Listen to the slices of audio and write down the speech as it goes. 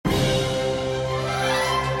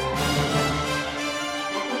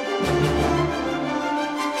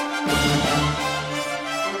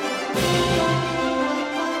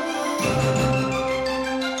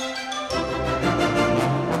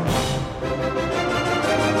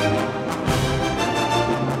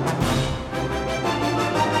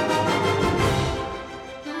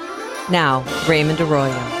Now, Raymond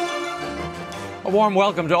Arroyo. A warm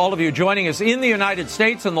welcome to all of you joining us in the United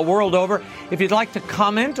States and the world over. If you'd like to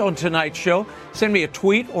comment on tonight's show, send me a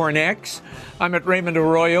tweet or an X. I'm at Raymond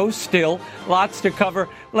Arroyo still. Lots to cover.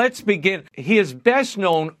 Let's begin. He is best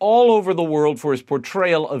known all over the world for his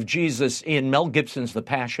portrayal of Jesus in Mel Gibson's The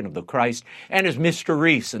Passion of the Christ and as Mr.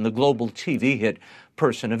 Reese in the global TV hit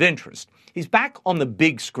Person of Interest. He's back on the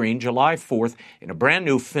big screen July 4th in a brand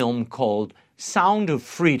new film called Sound of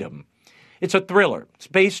Freedom. It's a thriller. It's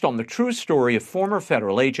based on the true story of former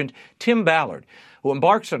federal agent Tim Ballard, who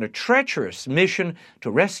embarks on a treacherous mission to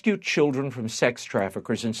rescue children from sex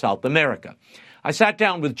traffickers in South America. I sat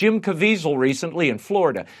down with Jim Caviezel recently in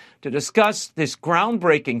Florida to discuss this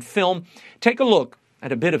groundbreaking film. Take a look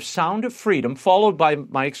at a bit of Sound of Freedom, followed by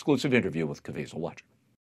my exclusive interview with Caviezel. Watch.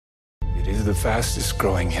 It is the fastest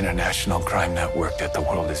growing international crime network that the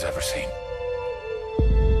world has ever seen.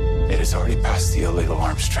 It has already passed the illegal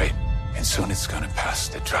arms trade. And soon it's going to pass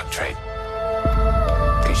the drug trade.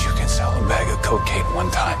 Because you can sell a bag of cocaine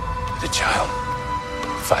one time to the child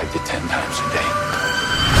 5 to 10 times a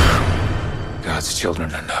day. God's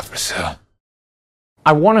children are not for sale.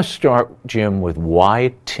 I want to start, Jim, with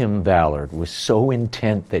why Tim Ballard was so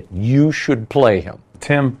intent that you should play him.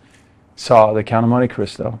 Tim saw the Count of Monte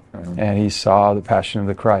Cristo, and he saw the Passion of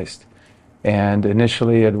the Christ. And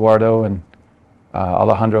initially, Eduardo and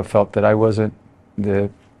Alejandro felt that I wasn't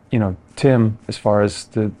Tim, as far as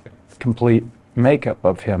the complete makeup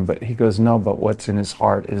of him, but he goes, no, but what's in his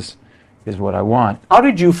heart is what I want. How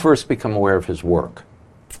did you first become aware of his work?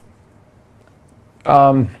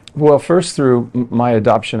 Well, first through my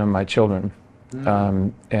adoption of my children,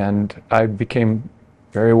 and I became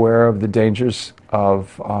very aware of the dangers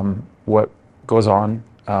of what goes on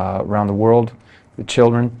around the world with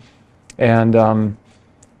children, and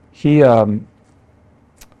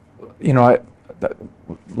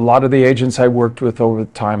a lot of the agents I worked with over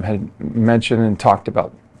time had mentioned and talked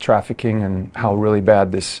about trafficking and how really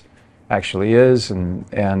bad this actually is, and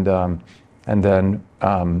then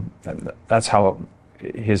that's how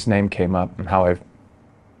his name came up and how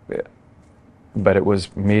but it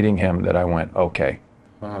was meeting him that I went, okay,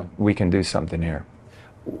 we can do something here.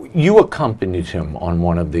 You accompanied him on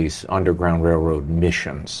one of these Underground Railroad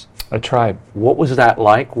missions. A tribe. What was that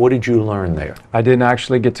like? What did you learn there? I didn't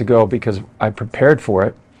actually get to go because I prepared for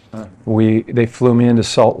it. They flew me into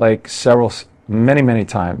Salt Lake many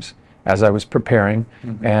times as I was preparing,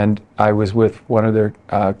 and I was with one of their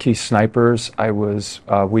key snipers. They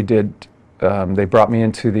brought me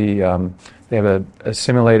into they have a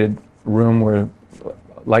simulated room where,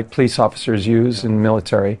 like police officers use in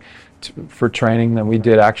military for training. Then we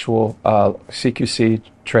did actual CQC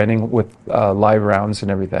training with live rounds and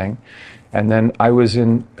everything. And then I was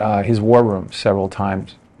in his war room several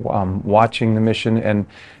times, watching the mission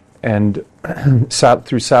and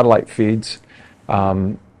through satellite feeds,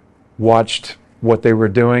 watched what they were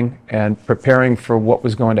doing and preparing for what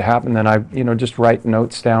was going to happen. Then I, just write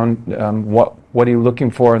notes down, what are you looking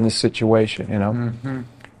for in this situation,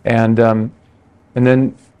 And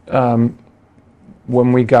then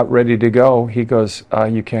when we got ready to go, he goes,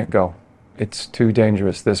 you can't go. It's too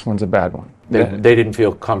dangerous. This one's a bad one. They didn't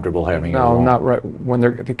feel comfortable having you along. No, not right. When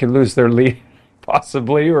they could lose their lead,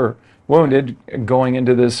 possibly, or wounded, going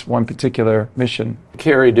into this one particular mission.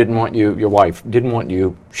 Carrie didn't want you, your wife, didn't want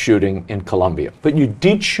you shooting in Colombia. But you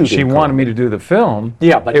did shoot in Colombia. She wanted me to do the film.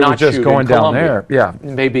 Yeah, but it not was just going down there. Yeah.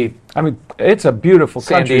 Maybe. I mean, it's a beautiful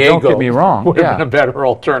San country, Diego don't get me wrong. Would have been a better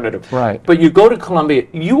alternative. Right. But you go to Colombia.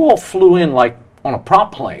 You all flew in like on a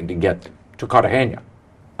prop plane to get to Cartagena.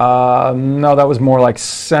 No, that was more like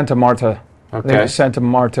Santa Marta. Okay. Santa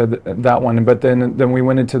Marta, that one. But then we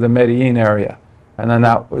went into the Medellin area, and then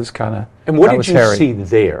that was kind of. And what did you hairy. see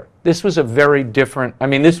there? This was a very different. I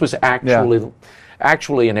mean, this was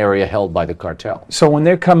actually an area held by the cartel. So when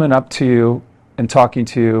they're coming up to you and talking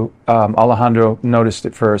to you, Alejandro noticed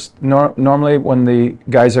it first. Normally, when the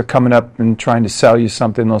guys are coming up and trying to sell you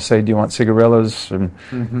something, they'll say, "Do you want cigarillos and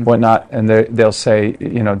whatnot?" And they'll say,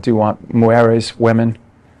 "Do you want mujeres, women?"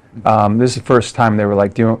 This is the first time they were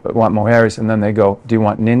like, "Do you want mujeres?" And then they go, "Do you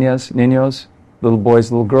want niños, little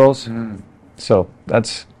boys, little girls?" So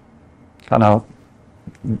that's kind of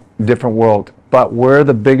a different world. But we're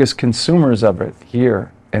the biggest consumers of it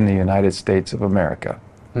here in the United States of America.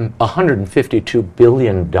 $152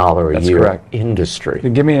 billion a year correct. Industry. To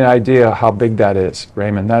give me an idea how big that is,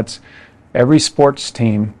 Raymond, that's every sports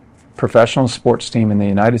team, professional sports team in the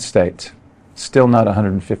United States, still not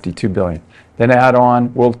 $152 billion. Then add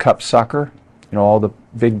on World Cup soccer, all the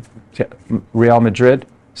big Real Madrid,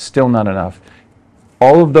 still not enough.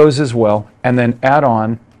 All of those as well, and then add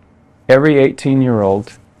on every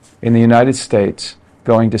 18-year-old in the United States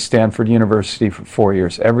going to Stanford University for 4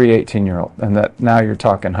 years, every 18-year-old. And that now you're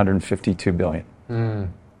talking $152 billion.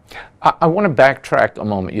 I want to backtrack a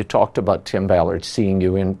moment. You talked about Tim Ballard seeing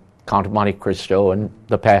you in Count of Monte Cristo and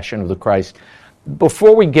The Passion of the Christ.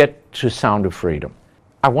 Before we get to Sound of Freedom,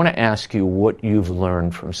 I want to ask you what you've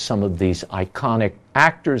learned from some of these iconic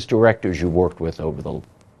actors, directors you worked with over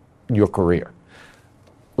your career.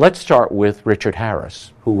 Let's start with Richard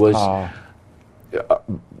Harris, who was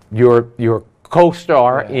your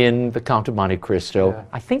co-star in The Count of Monte Cristo. Yeah.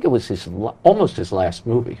 I think it was almost his last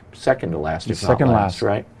movie, second to last, if Second not last,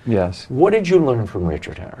 right? Yes. What did you learn from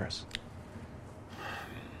Richard Harris?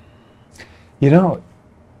 You know,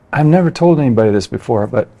 I've never told anybody this before,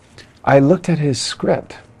 but I looked at his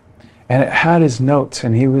script, and it had his notes,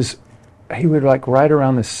 and he would like write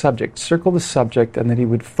around the subject, circle the subject, and then he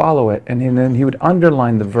would follow it, and then he would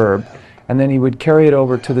underline the verb, and then he would carry it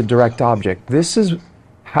over to the direct object. This is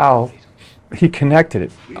how he connected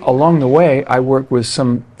it. Along the way, I worked with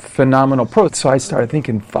some phenomenal pros, so I started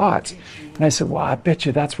thinking thoughts. And I said, well, I bet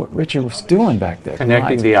you that's what Richard was doing back there.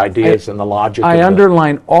 Connecting the ideas and the logic. I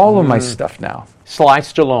underline all of my stuff now. Sly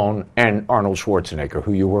Stallone and Arnold Schwarzenegger,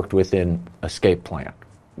 who you worked with in Escape Plan.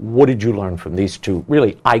 What did you learn from these two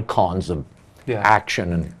really icons of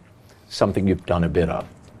action and something you've done a bit of?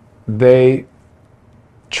 They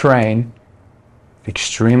train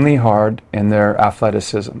extremely hard in their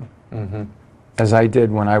athleticism, as I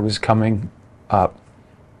did when I was coming up.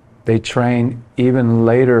 They train even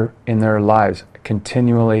later in their lives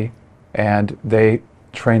continually, and they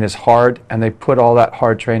train as hard, and they put all that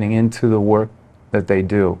hard training into the work that they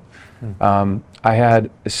do. I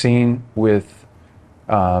had a scene with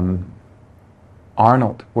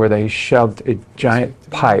Arnold where they shoved a giant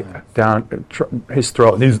pipe down his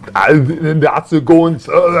throat, and he's that's going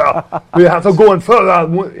further. We have to go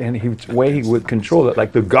further, and the way he would control it,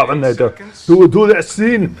 like the governor, who would do that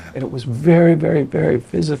scene, and it was very, very, very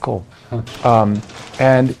physical,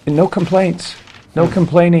 and no complaints, no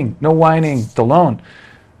complaining, no whining. Stallone.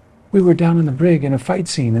 We were down in the brig in a fight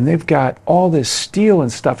scene, and they've got all this steel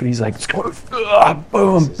and stuff, and he's like,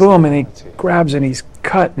 boom, boom, and he grabs and he's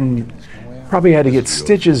cut and probably had to get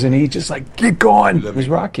stitches, and he just like, get going. It was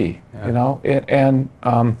Rocky, you know, and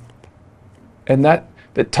that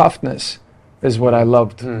the toughness is what I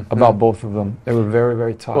loved about both of them. They were very,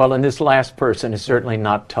 very tough. Well, and this last person is certainly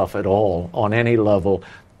not tough at all on any level.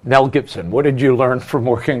 Mel Gibson, what did you learn from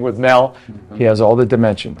working with Mel? He has all the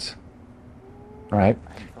dimensions, right?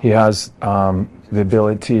 He has the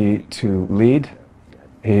ability to lead.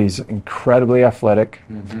 He's incredibly athletic.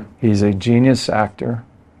 He's a genius actor.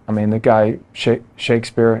 I mean, the guy,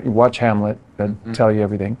 Shakespeare, you watch Hamlet, that'll tell you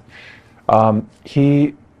everything.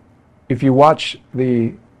 If you watch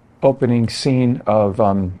the opening scene of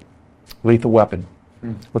Lethal Weapon,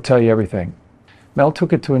 will tell you everything. Mel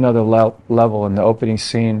took it to another level in the opening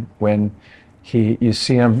scene when you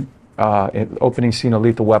see him in the opening scene of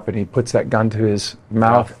Lethal Weapon. He puts that gun to his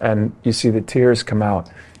mouth, and you see the tears come out.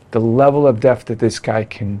 The level of depth that this guy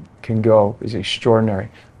can go is extraordinary.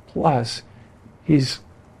 Plus, he's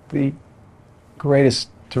the greatest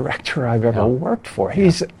director I've ever worked for.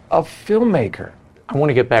 He's a filmmaker. I want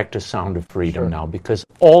to get back to Sound of Freedom now, because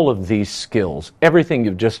all of these skills, everything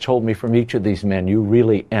you've just told me from each of these men, you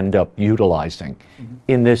really end up utilizing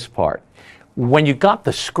in this part. When you got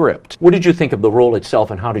the script, what did you think of the role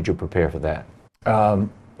itself, and how did you prepare for that?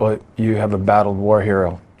 Well, you have a battled war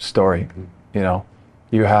hero story, you know.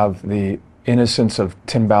 You have the innocence of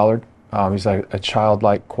Tim Ballard. He's like a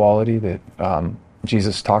childlike quality that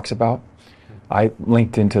Jesus talks about. I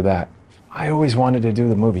linked into that. I always wanted to do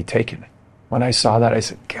the movie Taken. When I saw that, I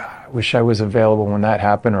said, God, I wish I was available when that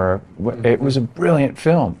happened, or it was a brilliant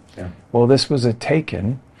film. Well, this was a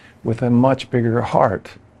Taken with a much bigger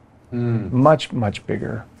heart. Much, much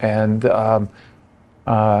bigger. And you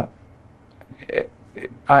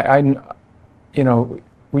know,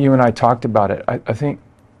 you and I talked about it. I think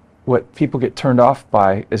what people get turned off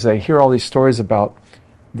by is they hear all these stories about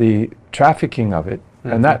the trafficking of it,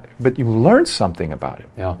 and but you learn something about it.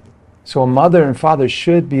 So a mother and father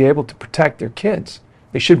should be able to protect their kids.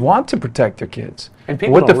 They should want to protect their kids. And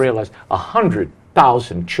people don't realize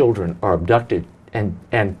 100,000 children are abducted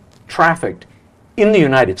and trafficked in the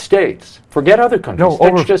United States. Forget other countries.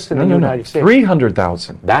 That's just in the United States.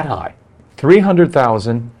 300,000. That high.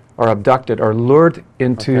 300,000 are abducted, are lured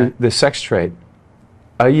into the sex trade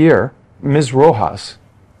a year. Ms. Rojas,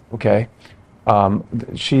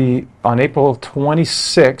 she, on April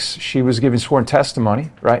 26, she was giving sworn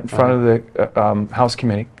testimony, right, in front of the House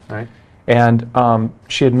Committee. And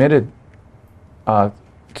she admitted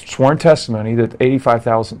sworn testimony that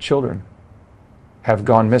 85,000 children have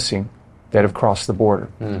gone missing that have crossed the border.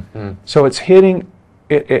 So it's hitting.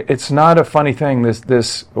 It's not a funny thing.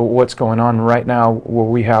 This what's going on right now, where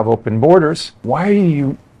we have open borders. Why are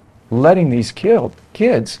you letting these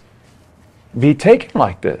kids be taken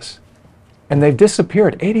like this? And they've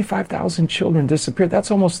disappeared. 85,000 children disappeared.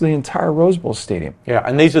 That's almost the entire Rose Bowl stadium. Yeah,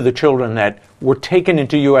 and these are the children that were taken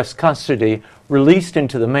into U.S. custody, released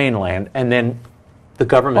into the mainland, and then the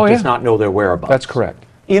government does not know their whereabouts. That's correct.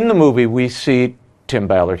 In the movie, we see Tim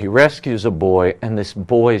Ballard. He rescues a boy, and this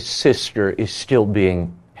boy's sister is still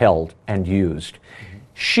being held and used.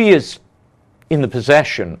 She is in the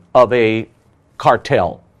possession of a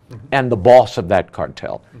cartel and the boss of that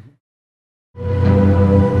cartel.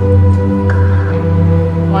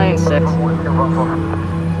 Lane 6.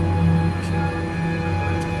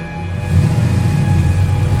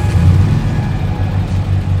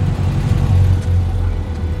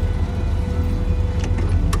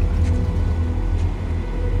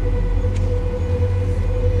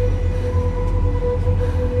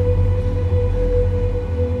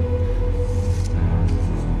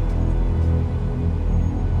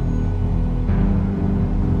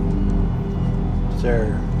 Is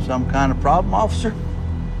there some kind of problem, officer?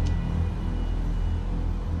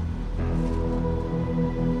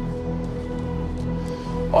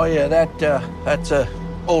 Oh yeah, that's a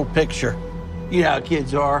old picture. You know how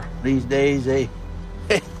kids are these days. They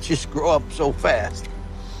just grow up so fast.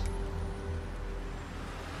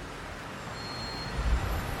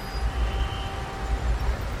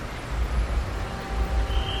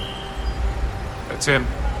 That's him.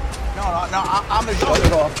 No, I'm his uncle.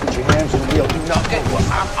 Get off, put your hands on the wheel. No,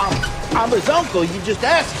 I'm his uncle. You just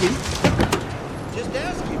ask him. Just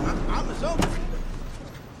ask him. I'm his uncle.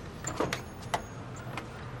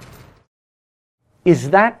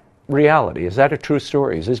 Is that reality? Is that a true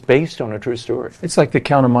story? Is this based on a true story? It's like the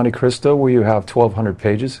Count of Monte Cristo, where you have 1,200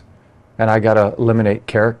 pages, and I got to eliminate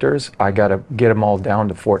characters. I got to get them all down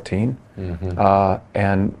to 14.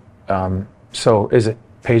 So is it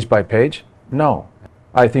page by page? No.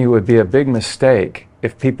 I think it would be a big mistake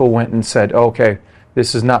if people went and said, okay,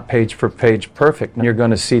 this is not page for page perfect. You're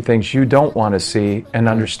going to see things you don't want to see and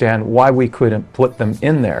understand why we couldn't put them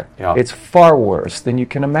in there. Yeah. It's far worse than you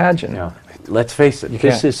can imagine. Yeah. Let's face it, You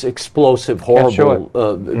this can't. is explosive, Can't show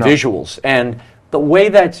horrible it. No. visuals. And the way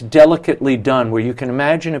that's delicately done, where you can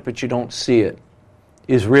imagine it but you don't see it,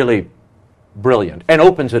 is really brilliant. And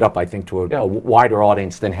opens it up, I think, to a wider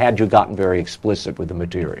audience than had you gotten very explicit with the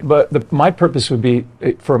material. But my purpose would be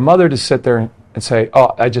for a mother to sit there and say,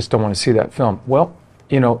 oh, I just don't want to see that film. Well,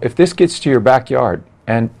 you know, if this gets to your backyard,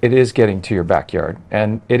 and it is getting to your backyard,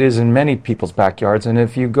 and it is in many people's backyards, and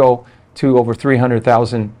if you go to over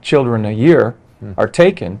 300,000 children a year are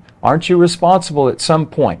taken, aren't you responsible at some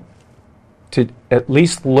point to at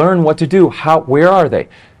least learn what to do? Where are they?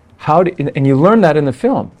 And you learn that in the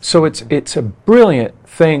film. So it's a brilliant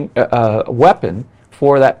thing, weapon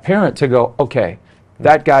for that parent to go, okay,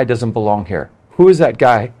 that guy doesn't belong here. Who is that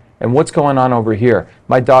guy? And what's going on over here?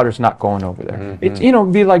 My daughter's not going over there. It's,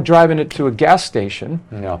 it'd be like driving it to a gas station.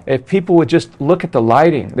 Yeah. If people would just look at the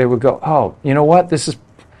lighting, they would go, oh, you know what? This is,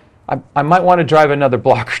 I might want to drive another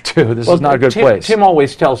block or two. This is not a good place. Tim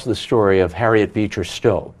always tells the story of Harriet Beecher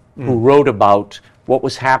Stowe, who wrote about what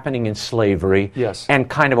was happening in slavery and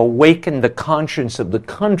kind of awakened the conscience of the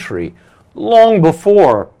country long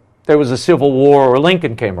before there was a Civil War or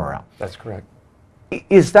Lincoln came around. That's correct.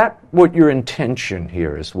 Is that what your intention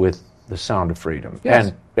here is with The Sound of Freedom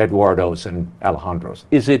and Eduardo's and Alejandro's?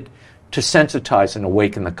 Is it to sensitize and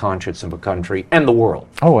awaken the conscience of a country and the world?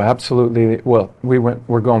 Oh, absolutely. Well,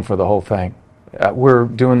 we're going for the whole thing. We're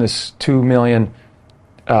doing this 2 million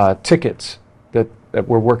tickets that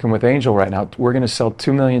we're working with Angel right now. We're going to sell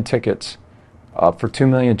 2 million tickets for 2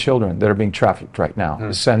 million children that are being trafficked right now.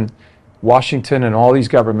 To send Washington and all these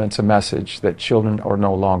governments a message that children are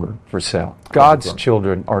no longer for sale. God's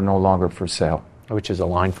children are no longer for sale. Which is a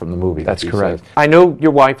line from the movie. That's correct. Says. I know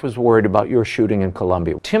your wife was worried about your shooting in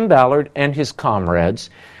Colombia. Tim Ballard and his comrades,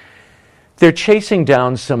 they're chasing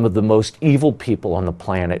down some of the most evil people on the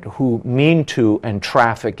planet who mean to and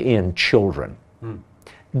traffic in children.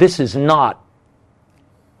 This is not,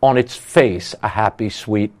 on its face, a happy,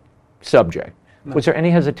 sweet subject. No. Was there any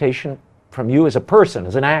hesitation from you as a person,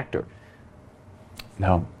 as an actor?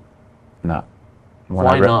 No, not.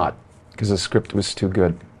 Why not? Because the script was too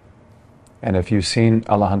good. And if you've seen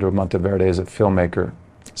Alejandro Monteverde as a filmmaker,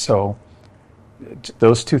 so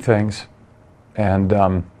those two things,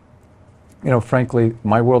 and frankly,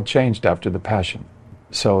 my world changed after The Passion.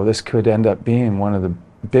 So this could end up being one of the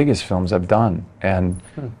biggest films I've done, and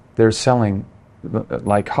they're selling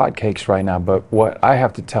like hotcakes right now. But what I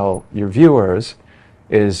have to tell your viewers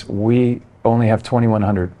is we only have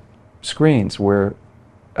 2,100 screens, where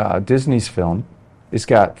Disney's film has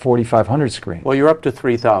got 4,500 screens. Well, you're up to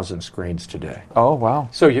 3,000 screens today. Oh, wow.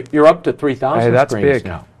 So you're up to 3,000 Hey, that's screens big.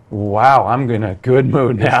 now. Wow, I'm in a good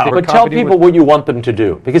mood now. But tell people what you want them to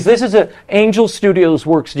do, because this is Angel Studios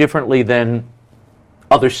works differently than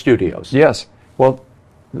other studios. Yes. Well,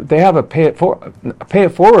 they have a pay it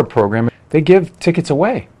forward program. They give tickets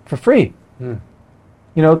away for free. You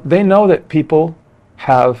know, they know that people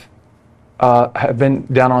have been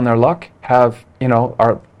down on their luck,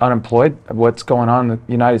 are unemployed. What's going on in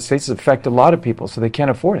the United States has affected a lot of people, so they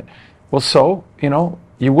can't afford it. Well, so,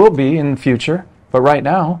 you will be in the future, but right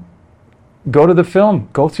now, go to the film,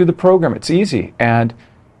 go through the program. It's easy. And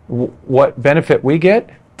what benefit we get?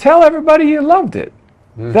 Tell everybody you loved it.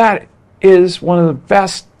 That is one of the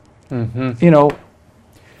best,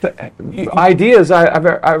 ideas I've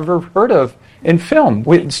ever heard of in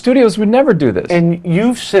film. Studios would never do this. And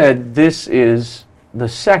you've said this is the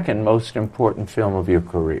second most important film of your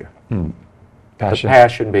career. Passion. The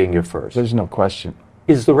Passion being your first. There's no question.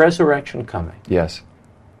 Is the resurrection coming? Yes.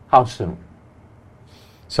 How soon?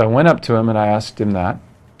 So I went up to him and I asked him that.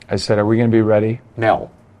 I said, "Are we going to be ready?"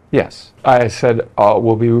 No. Yes. I said,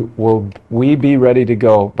 will we be ready to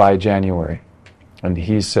go by January? And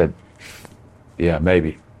he said, "Yeah,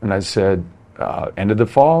 maybe." And I said, "End of the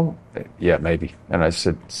fall?" "Yeah, maybe." And I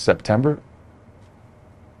said, "September?"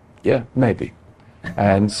 "Yeah, maybe."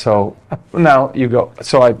 And so now you go.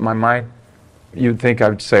 So my mind, you'd think I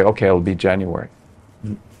would say, "Okay, it'll be January."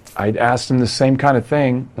 I'd asked him the same kind of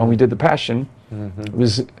thing when we did the Passion. It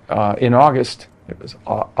was in August. It was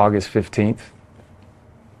August 15th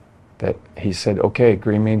that he said, "Okay,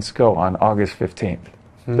 Green Means Go" on August 15th.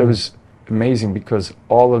 That was amazing, because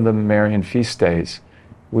all of the Marian feast days,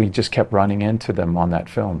 we just kept running into them on that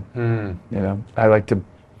film.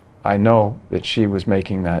 I know that she was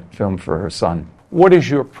making that film for her son. What is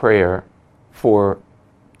your prayer for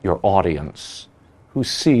your audience who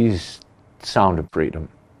sees Sound of Freedom?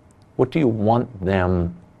 What do you want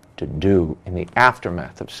them to do in the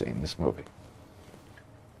aftermath of seeing this movie?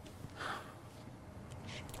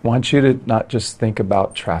 I want you to not just think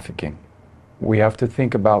about trafficking. We have to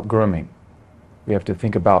think about grooming. We have to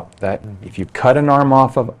think about that. If you cut an arm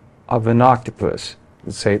off of an octopus,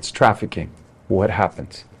 let's say it's trafficking, what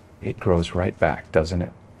happens? It grows right back, doesn't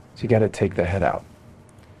it? So you got to take the head out.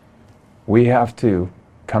 We have to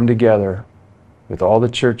come together with all the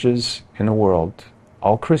churches in the world,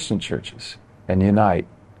 all Christian churches, and unite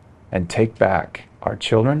and take back our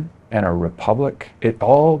children and our republic. It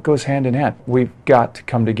all goes hand in hand. We've got to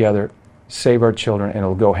come together, save our children, and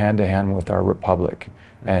it'll go hand to hand with our republic.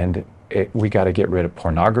 And we got to get rid of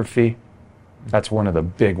pornography. That's one of the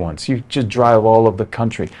big ones. You just drive all over the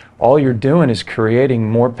country. All you're doing is creating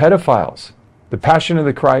more pedophiles. The Passion of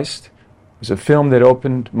the Christ was a film that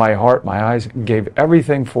opened my heart, my eyes, gave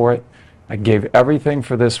everything for it. I gave everything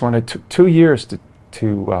for this one. It took 2 years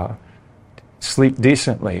to sleep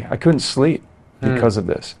decently. I couldn't sleep because of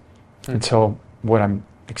this. And so what I'm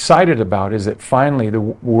excited about is that finally the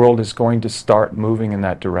world is going to start moving in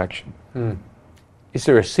that direction. Is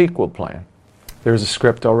there a sequel plan? There's a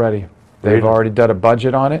script already. They've already done a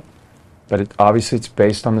budget on it, but obviously it's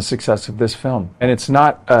based on the success of this film. And it's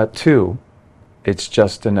not a 2, it's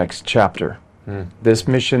just the next chapter. This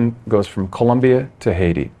mission goes from Colombia to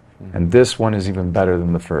Haiti, and this one is even better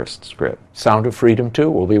than the first script. Sound of Freedom 2,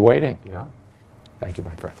 we'll be waiting. Yeah. Thank you,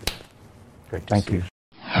 my friend. Great to Thank see you.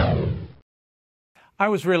 I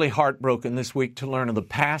was really heartbroken this week to learn of the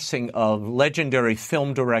passing of legendary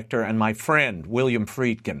film director and my friend, William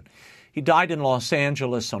Friedkin. He died in Los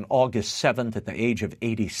Angeles on August 7th at the age of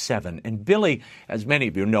 87. And Billy, as many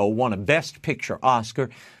of you know, won a Best Picture Oscar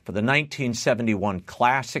for the 1971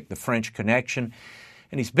 classic, The French Connection.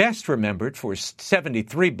 And he's best remembered for his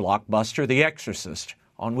 73 blockbuster, The Exorcist,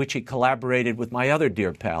 on which he collaborated with my other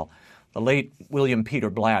dear pal, the late William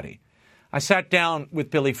Peter Blatty. I sat down with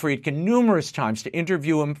Billy Friedkin numerous times to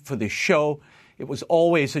interview him for this show. It was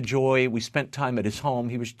always a joy. We spent time at his home.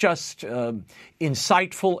 He was just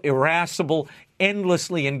insightful, irascible,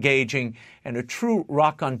 endlessly engaging, and a true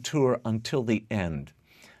raconteur until the end.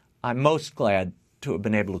 I'm most glad to have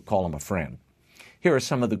been able to call him a friend. Here are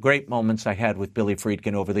some of the great moments I had with Billy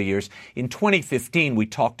Friedkin over the years. In 2015, we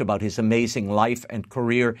talked about his amazing life and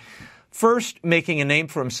career, first making a name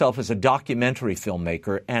for himself as a documentary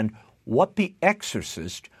filmmaker, and what The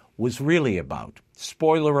Exorcist was really about.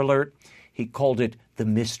 Spoiler alert, he called it the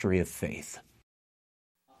mystery of faith.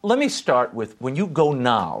 Let me start with, when you go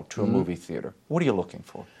now to a movie theater, what are you looking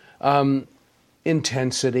for?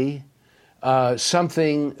 Intensity,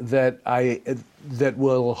 something that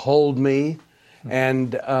will hold me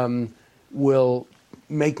and will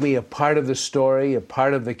make me a part of the story, a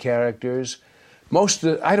part of the characters.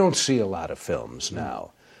 I don't see a lot of films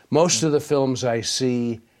now. Most of the films I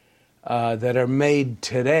see that are made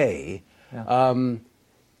today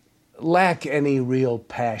lack any real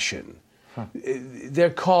passion. They're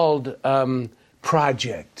called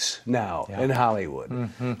projects now in Hollywood.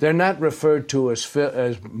 They're not referred to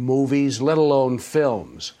as movies, let alone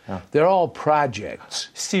films. They're all projects.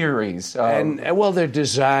 Series. Well, they're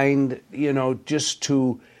designed, just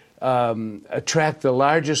to attract the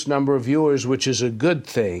largest number of viewers, which is a good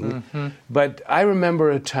thing. But I remember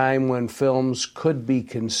a time when films could be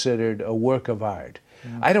considered a work of art.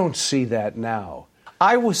 I don't see that now.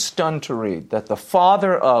 I was stunned to read that the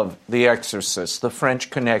father of The Exorcist, the French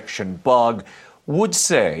Connection, Bug, would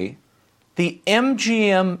say the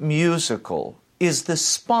MGM musical is the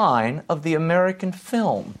spine of the American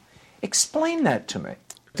film. Explain that to me.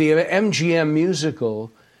 The MGM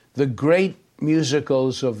musical, the great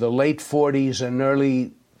musicals of the late 40s and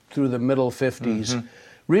early through the middle 50s,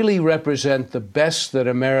 really represent the best that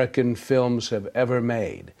American films have ever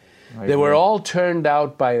made. They were all turned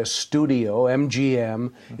out by a studio,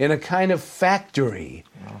 MGM, in a kind of factory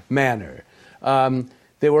manner.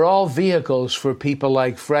 They were all vehicles for people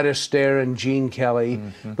like Fred Astaire and Gene Kelly.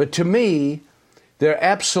 But to me, they're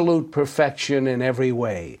absolute perfection in every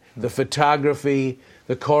way. The photography,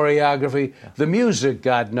 the choreography, the music,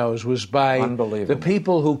 God knows, was by the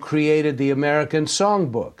people who created the American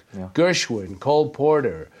Songbook. Gershwin, Cole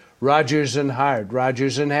Porter, Rodgers and Hart,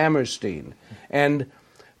 Rodgers and Hammerstein. And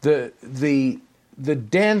the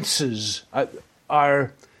dances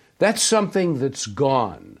that's something that's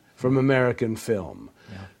gone from American film.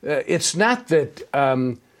 It's not that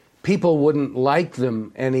people wouldn't like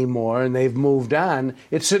them anymore and they've moved on.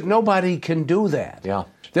 It's that nobody can do that.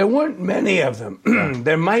 There weren't many of them.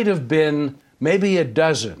 There might have been maybe a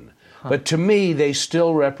dozen, but to me they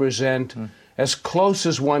still represent as close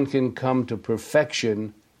as one can come to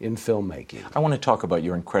perfection in filmmaking. I want to talk about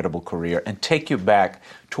your incredible career and take you back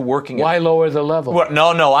to working Why lower the level? Well,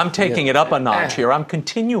 no, I'm taking it up a notch here. I'm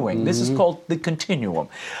continuing. This is called the continuum.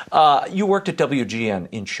 You worked at WGN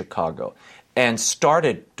in Chicago and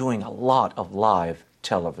started doing a lot of live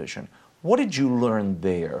television. What did you learn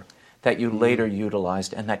there that you later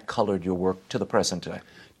utilized and that colored your work to the present day?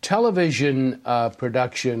 Television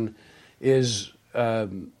production is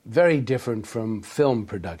very different from film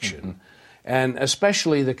production. And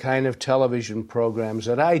especially the kind of television programs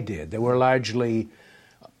that I did. They were largely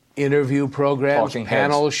interview programs,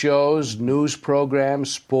 panel shows, news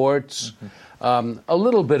programs, sports, a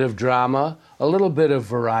little bit of drama, a little bit of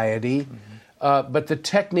variety. But the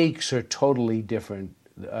techniques are totally different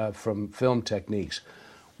from film techniques.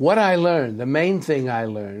 What I learned, the main thing I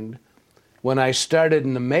learned, when I started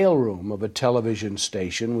in the mailroom of a television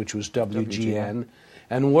station, which was WGN,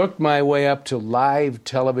 and worked my way up to live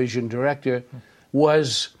television director,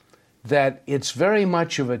 was that it's very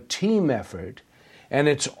much of a team effort, and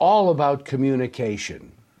it's all about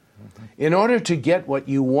communication. In order to get what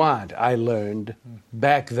you want, I learned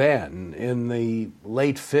back then in the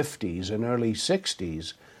late 50s and early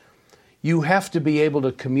 60s, you have to be able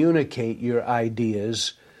to communicate your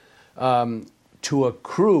ideas to a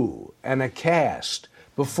crew and a cast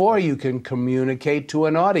before you can communicate to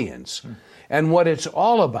an audience. And what it's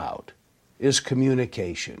all about is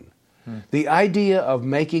communication. The idea of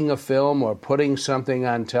making a film or putting something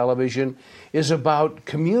on television is about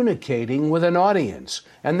communicating with an audience.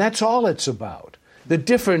 And that's all it's about. The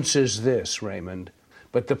difference is this, Raymond.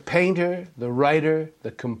 But the painter, the writer,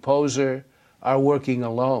 the composer are working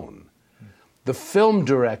alone. The film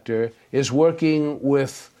director is working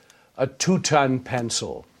with a 2-ton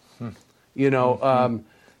pencil.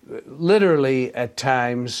 Literally at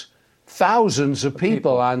times, thousands of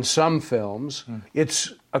people on some films.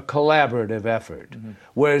 It's a collaborative effort,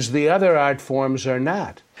 whereas the other art forms are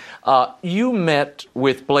not. You met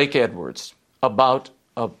with Blake Edwards about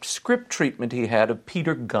a script treatment he had of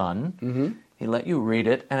Peter Gunn. He let you read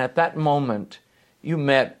it, and at that moment, you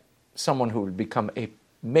met someone who would become a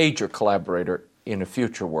major collaborator in a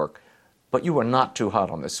future work, but you were not too hot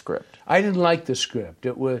on the script. I didn't like the script.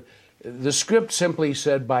 The script simply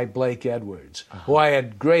said by Blake Edwards, who I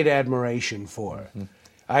had great admiration for.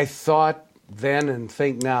 I thought then and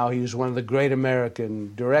think now he was one of the great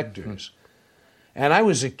American directors. And I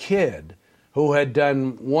was a kid who had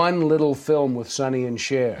done one little film with Sonny and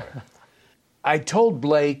Cher. I told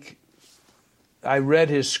Blake I read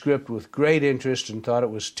his script with great interest and thought it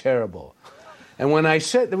was terrible. And when I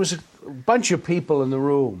said, there was a bunch of people in the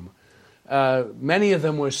room. Many of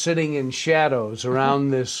them were sitting in shadows around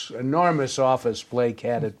this enormous office Blake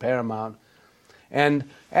had at Paramount. And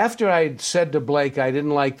after I'd said to Blake I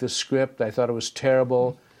didn't like the script, I thought it was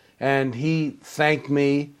terrible, and he thanked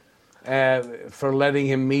me for letting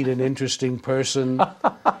him meet an interesting person.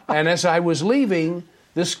 And as I was leaving,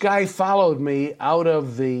 this guy followed me out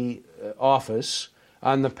of the office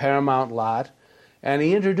on the Paramount lot, and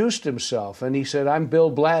he introduced himself, and he said, "I'm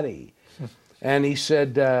Bill Blatty." And he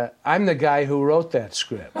said, "I'm the guy who wrote that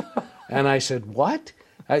script." And I said, "What?"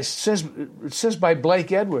 It says by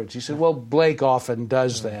Blake Edwards. He said, "Well, Blake often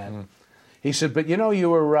does that." He said, "But you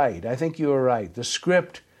were right. I think you were right. The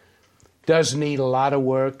script does need a lot of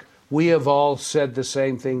work. We have all said the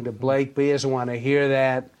same thing to Blake, but he doesn't want to hear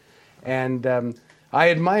that. And I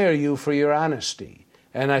admire you for your honesty."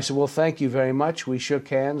 And I said, "Well, thank you very much." We shook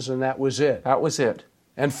hands, and that was it. That was it.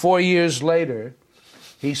 And 4 years later,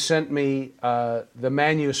 he sent me the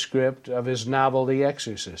manuscript of his novel, The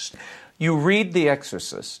Exorcist. You read The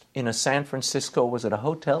Exorcist in a San Francisco, was it a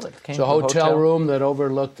hotel? It's a hotel room that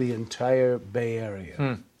overlooked the entire Bay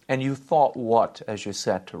Area. And you thought what as you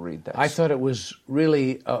sat to read that? I thought it was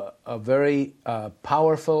really a very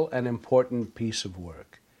powerful and important piece of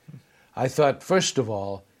work. I thought, first of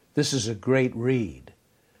all, this is a great read.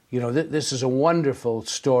 This is a wonderful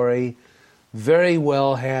story, very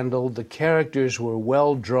well handled. The characters were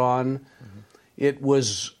well drawn. It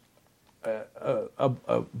was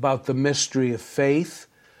about the mystery of faith,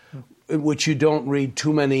 which you don't read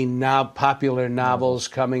too many popular novels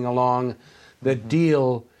coming along that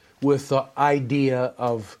deal with the idea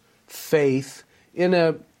of faith in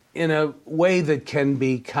a way that can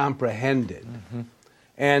be comprehended.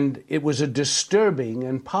 And it was a disturbing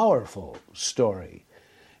and powerful story.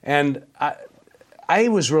 And I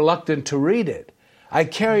was reluctant to read it. I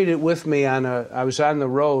carried it with me I was on the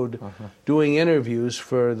road doing interviews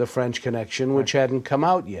for the French Connection, which hadn't come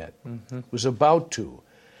out yet. It was about to.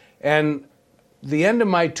 And the end of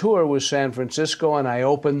my tour was San Francisco, and I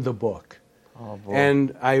opened the book. Oh, boy.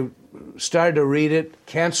 And I started to read it,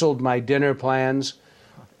 canceled my dinner plans,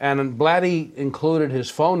 and Blatty included his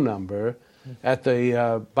phone number at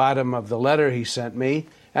the bottom of the letter he sent me,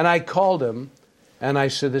 and I called him, and I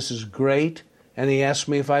said, "This is great," and he asked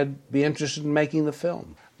me if I'd be interested in making the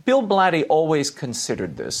film. Bill Blatty always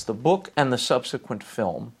considered this, the book and the subsequent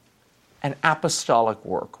film, an apostolic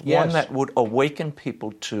work, Yes. one that would awaken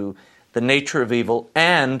people to the nature of evil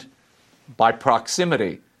and, by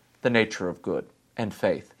proximity, the nature of good and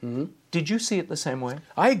faith. Did you see it the same way?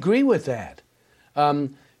 I agree with that.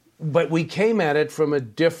 But we came at it from a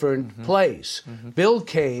different place. Bill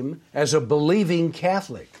came as a believing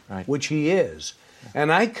Catholic, Right. which he is.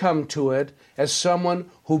 And I come to it as someone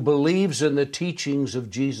who believes in the teachings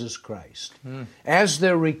of Jesus Christ, as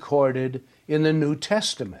they're recorded in the New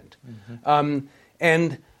Testament.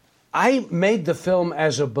 And I made the film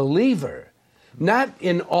as a believer, not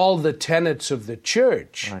in all the tenets of the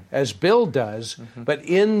church, Right. as Bill does, but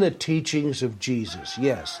in the teachings of Jesus.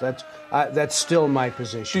 Yes, that's still my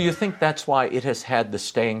position. Do you think that's why it has had the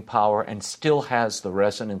staying power and still has the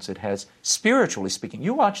resonance it has, spiritually speaking?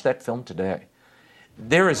 You watch that film today.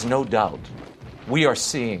 There is no doubt we are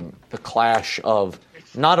seeing the clash of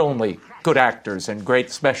not only good actors and great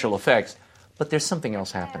special effects, but there's something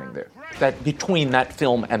else happening there, that between that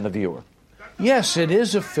film and the viewer. Yes, it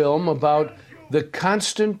is a film about the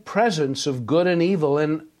constant presence of good and evil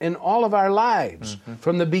in all of our lives,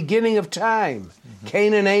 from the beginning of time,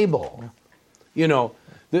 Cain and Abel.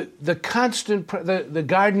 The constant, the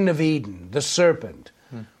Garden of Eden, the serpent.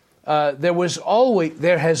 There has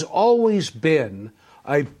always been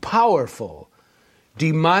a powerful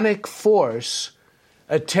demonic force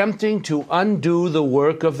attempting to undo the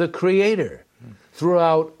work of the Creator.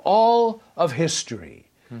 Throughout all of history,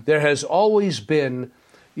 there has always been,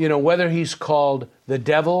 whether he's called the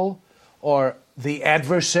devil or the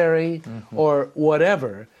adversary or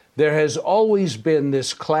whatever, there has always been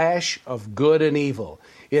this clash of good and evil.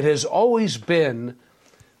 It has always been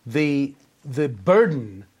the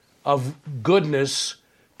burden of goodness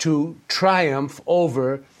to triumph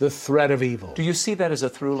over the threat of evil. Do you see that as a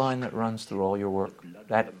through line that runs through all your work,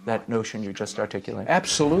 that notion you just articulated?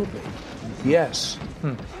 Absolutely. Yes.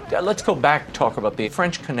 Let's go back, talk about the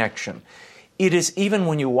French Connection. It is, even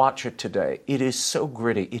when you watch it today, it is so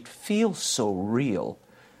gritty. It feels so real.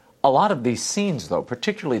 A lot of these scenes, though,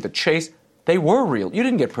 particularly the chase, they were real. You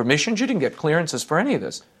didn't get permissions, you didn't get clearances for any of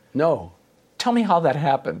this. No. Tell me how that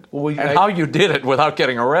happened and how you did it without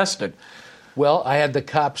getting arrested. Well, I had the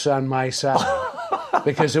cops on my side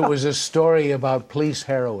because it was a story about police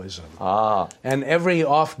heroism. And every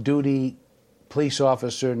off-duty police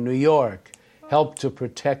officer in New York helped to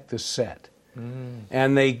protect the set.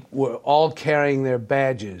 And they were all carrying their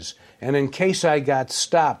badges. And in case I got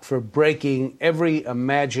stopped for breaking every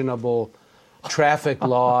imaginable traffic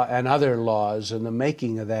law and other laws in the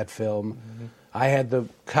making of that film, I had the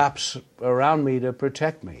cops around me to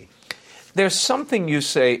protect me. There's something you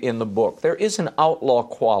say in the book. There is an outlaw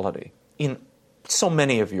quality in so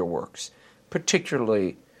many of your works,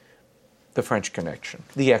 particularly The French Connection,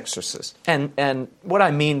 The Exorcist. And what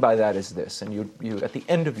I mean by that is this, and you at the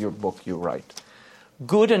end of your book you write,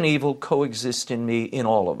 good and evil coexist in me, in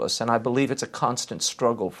all of us, and I believe it's a constant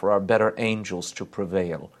struggle for our better angels to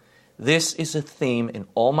prevail. This is a theme in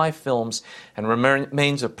all my films and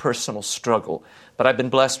remains a personal struggle. But I've been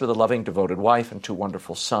blessed with a loving, devoted wife and 2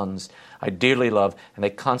 wonderful sons I dearly love, and they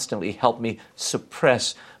constantly help me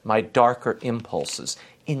suppress my darker impulses.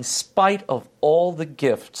 In spite of all the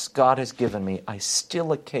gifts God has given me, I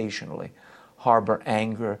still occasionally harbor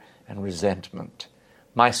anger and resentment.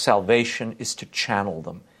 My salvation is to channel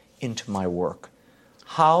them into my work.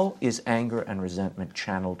 How is anger and resentment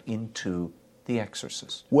channeled into The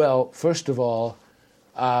Exorcist? Well, first of all,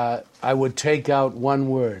 I would take out one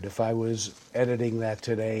word if I was editing that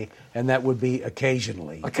today, and that would be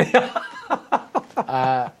occasionally. Okay.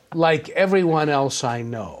 Like everyone else I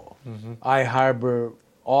know, I harbor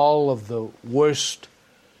all of the worst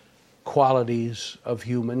qualities of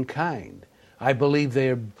humankind. I believe they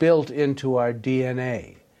are built into our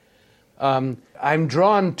DNA. I'm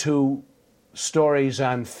drawn to stories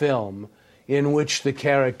on film in which the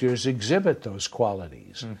characters exhibit those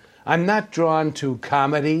qualities. I'm not drawn to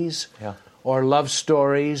comedies or love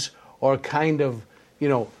stories or kind of,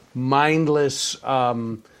 mindless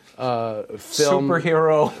film.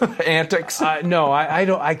 Superhero antics? No, I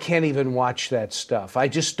don't. I can't even watch that stuff. I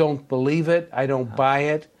just don't believe it. I don't buy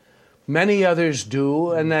it. Many others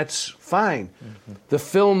do, and that's fine. The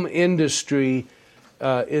film industry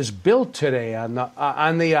is built today on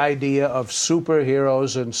the idea of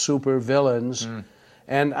superheroes and supervillains,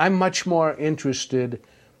 and I'm much more interested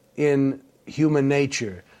in human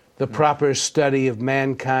nature. The proper study of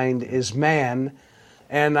mankind is man,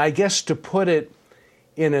 and I guess to put it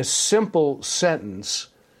in a simple sentence,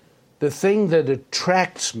 the thing that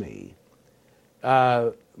attracts me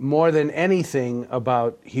more than anything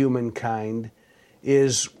about humankind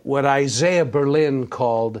is what Isaiah Berlin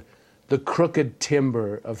called the crooked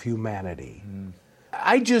timber of humanity.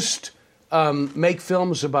 I just make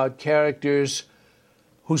films about characters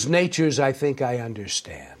whose natures I think I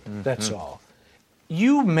understand. That's all.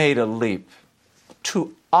 You made a leap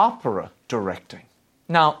to opera directing.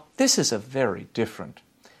 Now, this is a very different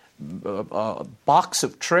box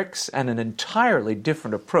of tricks and an entirely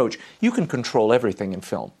different approach. You can control everything in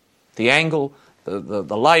film. The angle,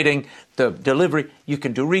 the lighting, the delivery. You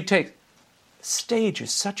can do retakes. Stage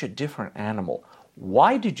is such a different animal.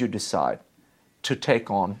 Why did you decide to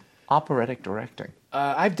take on operatic directing?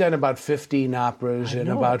 I've done about 15 operas in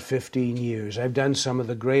about 15 years. I've done some of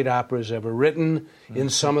the great operas ever written in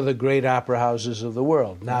some of the great opera houses of the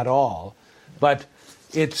world. Not all, but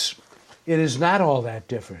it is not all that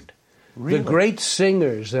different. Really? The great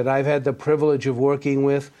singers that I've had the privilege of working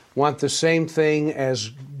with want the same thing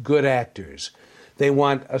as good actors. They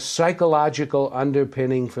want a psychological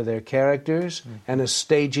underpinning for their characters and a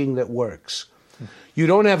staging that works. You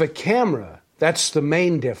don't have a camera. That's the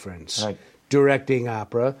main difference, directing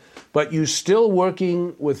opera. But you're still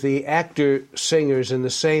working with the actor-singers in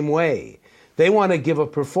the same way. They want to give a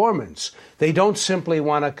performance. They don't simply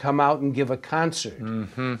want to come out and give a concert.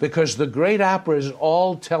 Because the great operas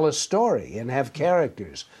all tell a story and have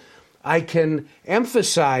characters. I can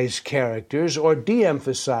emphasize characters or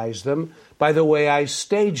de-emphasize them by the way I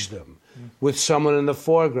stage them, with someone in the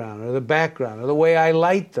foreground or the background, or the way I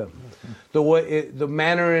light them, the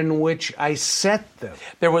manner in which I set them.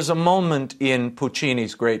 There was a moment in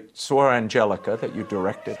Puccini's great Suor Angelica that you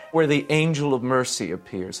directed where the Angel of Mercy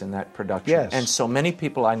appears in that production. Yes. And so many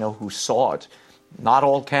people I know who saw it, not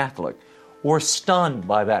all Catholic, were stunned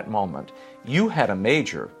by that moment. You had a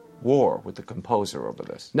major war with the composer over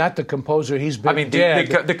this. Not the composer, he's been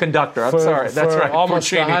dead. The conductor, I'm sorry, that's right.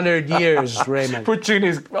 Almost 100 years, Raymond.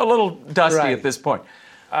 Puccini's a little dusty at this point.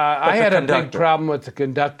 I had a big problem with the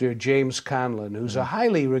conductor, James Conlon, who's a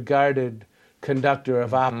highly regarded conductor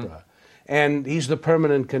of opera. And he's the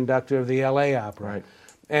permanent conductor of the LA Opera. Right.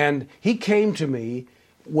 And he came to me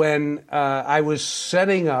when I was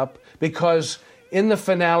setting up, because in the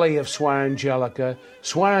finale of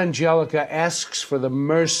Suor Angelica asks for the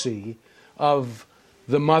mercy of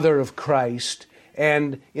the Mother of Christ.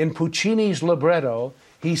 And in Puccini's libretto,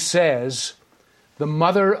 he says, the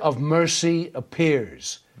Mother of Mercy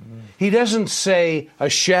appears. He doesn't say a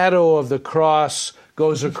shadow of the cross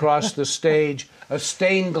goes across the stage. A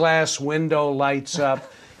stained glass window lights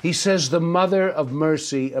up. He says the Mother of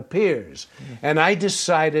Mercy appears. And I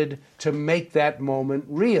decided to make that moment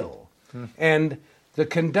real. And the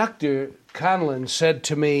conductor, Conlon, said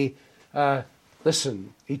to me,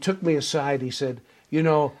 listen, he took me aside. He said, you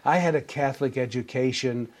know, I had a Catholic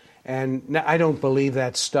education, and I don't believe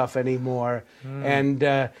that stuff anymore.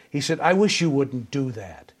 And he said, I wish you wouldn't do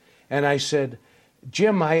that. And I said,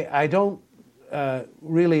 Jim, I don't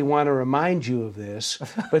really want to remind you of this,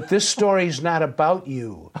 but this story's not about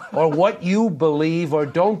you or what you believe or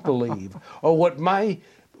don't believe or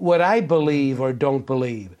what I believe or don't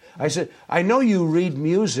believe. I said, I know you read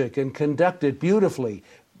music and conduct it beautifully,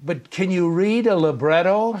 but can you read a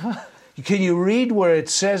libretto? Can you read where it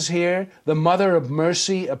says here, the Mother of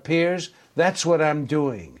Mercy appears? That's what I'm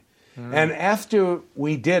doing. And after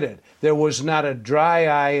we did it, there was not a dry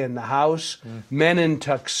eye in the house. Men in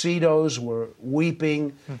tuxedos were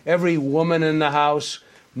weeping. Every woman in the house,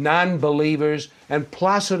 non-believers. And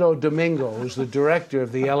Placido Domingo, who's the director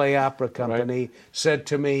of the LA Opera Company, said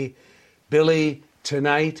to me, Billy,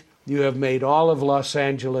 tonight you have made all of Los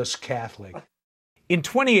Angeles Catholic. In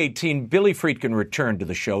 2018, Billy Friedkin returned to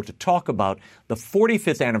the show to talk about the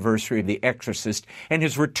 45th anniversary of The Exorcist and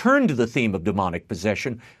his return to the theme of demonic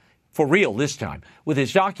possession, for real this time, with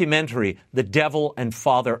his documentary, The Devil and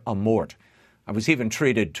Father Amort. I was even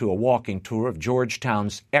treated to a walking tour of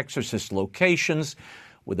Georgetown's Exorcist locations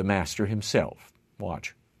with the master himself.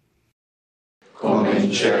 Watch.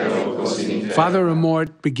 Father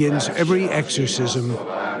Amort begins every exorcism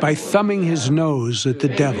by thumbing his nose at the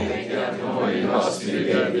devil.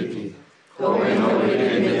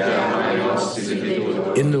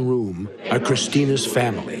 In the room are Christina's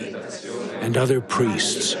family and other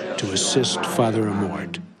priests to assist Father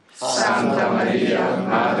Amort. Santa Maria,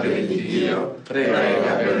 Madre di Dio,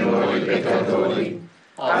 prega per noi peccatori,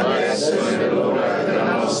 adesso e nell'ora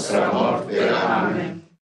della nostra morte. Amen.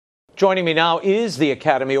 Joining me now is the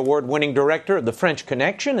Academy Award-winning director of The French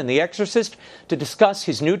Connection and The Exorcist to discuss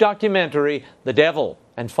his new documentary, The Devil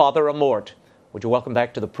and Father Amort. Would you welcome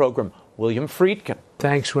back to the program, William Friedkin?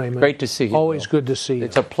 Thanks, Raymond. Great to see you. Always good to see you.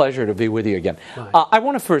 It's a pleasure to be with you again. I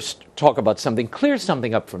want to first talk about something, clear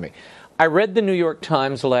something up for me. I read the New York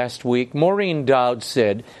Times last week. Maureen Dowd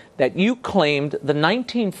said that you claimed the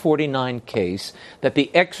 1949 case that The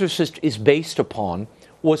Exorcist is based upon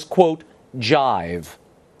was, quote, jive.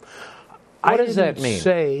 What does that mean? I didn't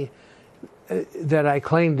say that I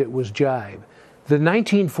claimed it was jive. The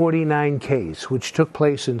 1949 case, which took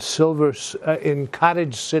place in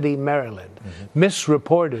Cottage City, Maryland,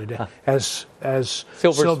 misreported as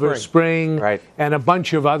Silver Spring right, and a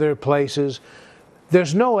bunch of other places.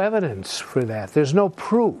 There's no evidence for that. There's no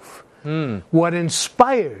proof. What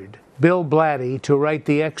inspired Bill Blatty to write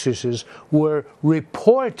The Exorcist were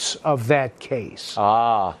reports of that case.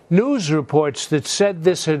 News reports that said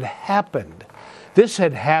this had happened. This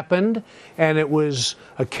had happened, and it was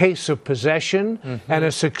a case of possession and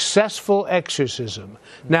a successful exorcism.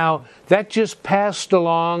 Now, that just passed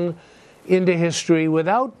along into history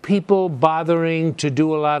without people bothering to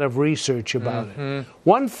do a lot of research about it.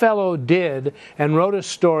 One fellow did and wrote a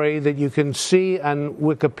story that you can see on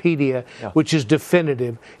Wikipedia, which is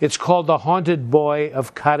definitive. It's called The Haunted Boy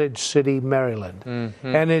of Cottage City, Maryland.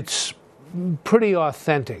 And it's pretty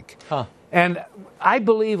authentic. And I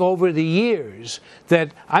believe over the years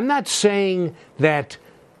that I'm not saying that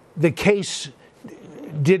the case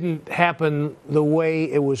didn't happen the way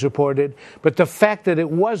it was reported, but the fact that it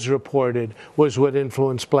was reported was what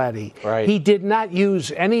influenced Blatty. Right. He did not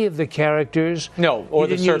use any of the characters. No, or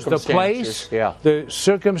he the didn't circumstances. use the place, yeah, the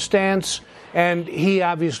circumstance, and he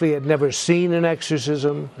obviously had never seen an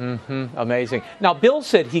exorcism. Amazing. Now, Bill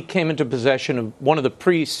said he came into possession of one of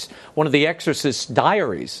the exorcist's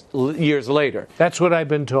diaries years later. That's what I've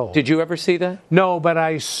been told. Did you ever see that? No, but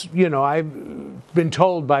I've been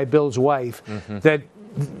told by Bill's wife that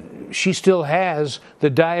she still has the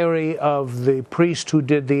diary of the priest who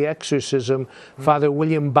did the exorcism, Father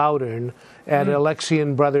William Bowdern, at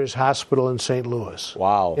Alexian Brothers Hospital in St. Louis.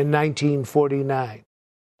 Wow. In 1949.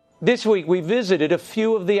 This week, we visited a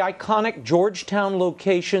few of the iconic Georgetown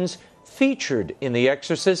locations featured in The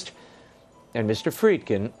Exorcist, and Mr.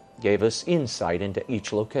 Friedkin gave us insight into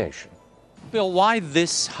each location. Bill, why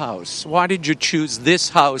this house? Why did you choose this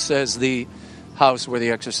house as the house where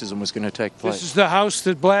the exorcism was going to take place? This is the house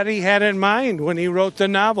that Blatty had in mind when he wrote the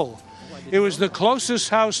novel. It was the closest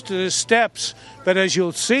house to the steps, but as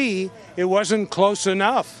you'll see, it wasn't close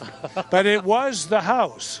enough. But it was the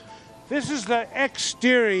house. This is the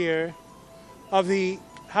exterior of the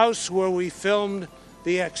house where we filmed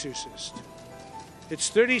The Exorcist. It's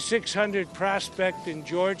 3600 Prospect in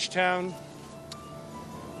Georgetown.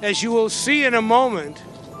 As you will see in a moment,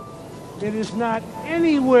 it is not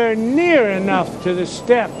anywhere near enough to the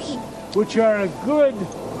steps, which are a good,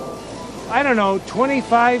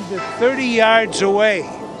 25 to 30 yards away.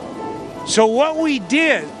 So what we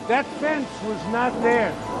did, that fence was not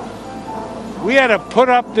there. We had to put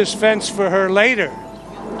up this fence for her later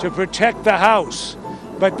to protect the house,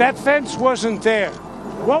 but that fence wasn't there.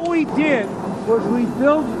 What we did was we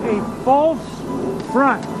built a false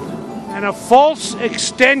front and a false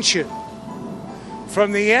extension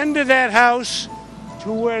from the end of that house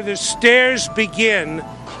to where the stairs begin.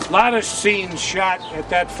 A lot of scenes shot at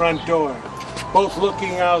that front door, both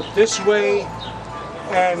looking out this way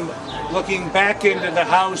and looking back into the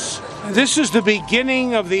house. This is the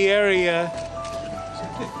beginning of the area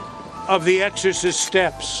of the Exorcist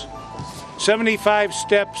steps. 75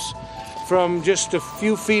 steps from just a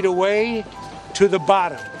few feet away to the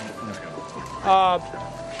bottom.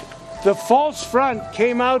 The false front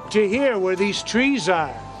came out to here where these trees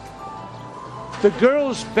are. The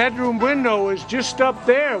girl's bedroom window is just up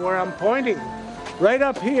there where I'm pointing, right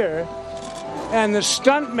up here. And the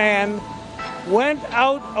stuntman went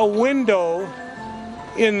out a window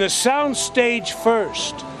in the sound stage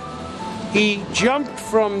first. He jumped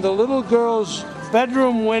from the little girl's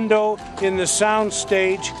bedroom window in the sound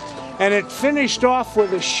stage, and it finished off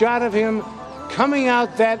with a shot of him coming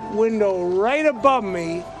out that window right above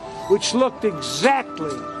me, which looked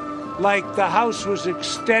exactly like the house was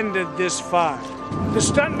extended this far. The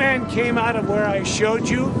stuntman came out of where I showed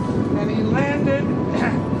you, and he landed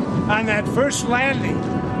on that first landing.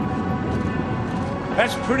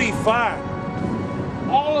 That's pretty far.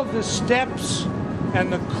 All of the steps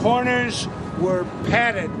and the corners were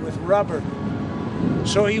padded with rubber.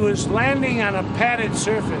 So he was landing on a padded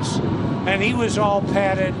surface, and he was all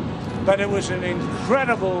padded, but it was an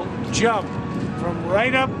incredible jump from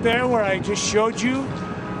right up there where I just showed you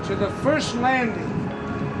to the first landing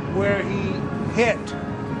where he hit.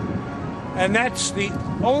 And that's the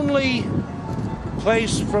only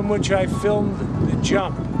place from which I filmed the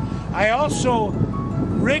jump. I also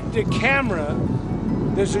rigged a camera.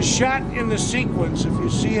 There's a shot in the sequence, if you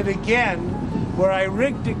see it again, where I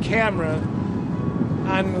rigged a camera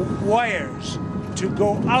on wires to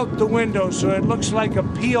go out the window so it looks like a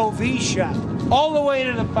POV shot, all the way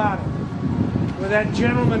to the bottom, where that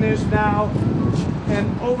gentleman is now,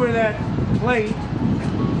 and over that plate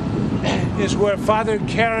is where Father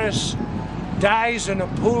Karras dies in a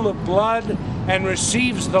pool of blood and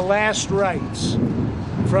receives the last rites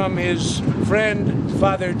from his friend,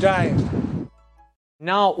 Father Dyer.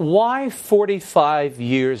 Now, why 45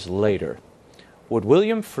 years later would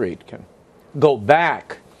William Friedkin go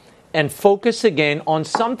back and focus again on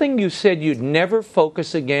something you said you'd never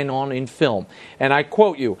focus again on in film? And I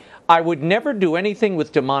quote you, "I would never do anything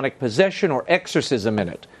with demonic possession or exorcism in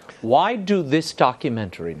it." Why do this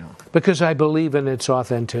documentary now? Because I believe in its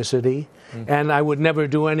authenticity, and I would never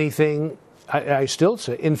do anything, I still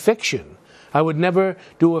say, in fiction. I would never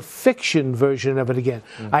do a fiction version of it again.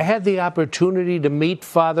 I had the opportunity to meet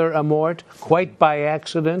Father Amort quite by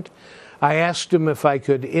accident. I asked him if I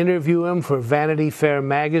could interview him for Vanity Fair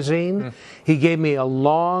magazine. He gave me a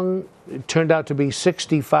long, it turned out to be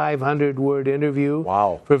 6,500-word interview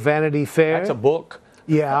for Vanity Fair. That's a book.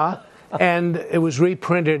 Yeah. And it was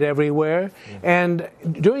reprinted everywhere. And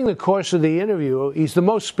during the course of the interview, he's the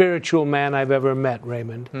most spiritual man I've ever met,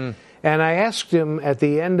 Raymond. And I asked him at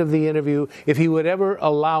the end of the interview if he would ever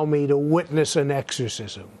allow me to witness an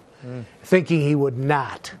exorcism, thinking he would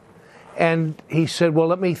not. And he said, well,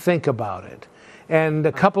 let me think about it. And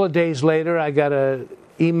a couple of days later, I got an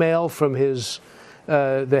email from his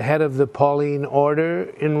the head of the Pauline Order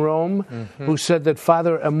in Rome, who said that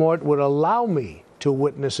Father Amort would allow me to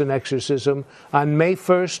witness an exorcism on May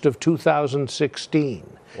 1st of 2016.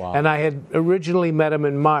 Wow. And I had originally met him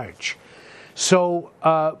in March. So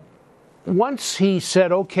once he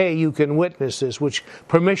said, okay, you can witness this, which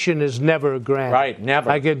permission is never granted. Right,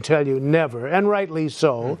 never. I can tell you, never, and rightly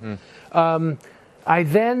so. I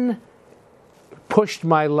then pushed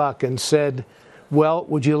my luck and said, well,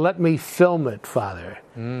 would you let me film it, Father?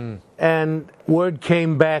 And word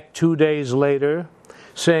came back 2 days later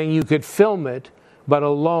saying you could film it, but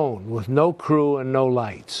alone, with no crew and no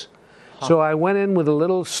lights. So I went in with a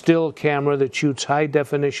little still camera that shoots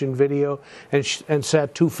high-definition video and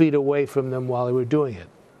sat 2 feet away from them while they were doing it.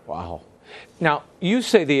 Wow. Now, you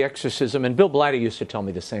say the exorcism, and Bill Blatty used to tell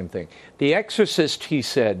me the same thing. The Exorcist, he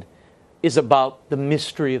said, is about the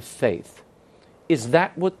mystery of faith. Is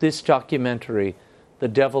that what this documentary, The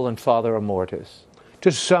Devil and Father Amort, is?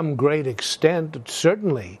 To some great extent,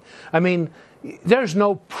 certainly. I mean, there's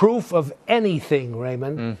no proof of anything,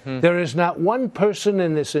 Raymond. There is not one person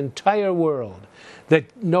in this entire world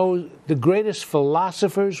that knows, the greatest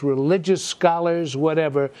philosophers, religious scholars,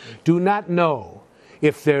 whatever, do not know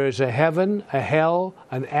if there is a heaven, a hell,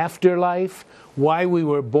 an afterlife, why we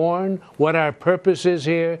were born, what our purpose is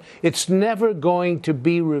here. It's never going to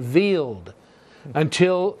be revealed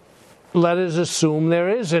until, let us assume, there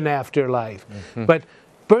is an afterlife. But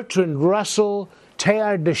Bertrand Russell,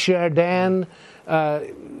 Teilhard de Chardin,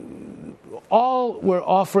 all were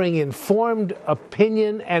offering informed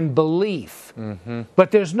opinion and belief.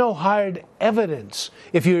 But there's no hard evidence.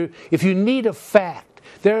 If you need a fact,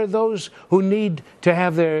 there are those who need to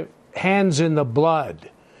have their hands in the blood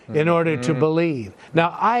in order to believe.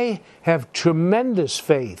 Now, I have tremendous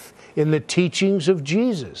faith in the teachings of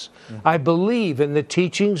Jesus. I believe in the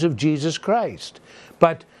teachings of Jesus Christ.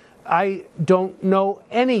 But I don't know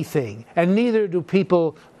anything, and neither do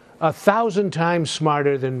people 1,000 times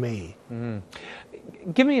smarter than me.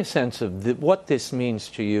 Give me a sense of what this means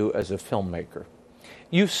to you as a filmmaker.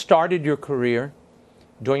 You started your career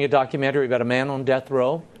doing a documentary about a man on death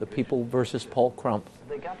row, The People versus Paul Crump.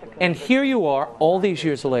 And here you are, all these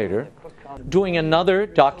years later, doing another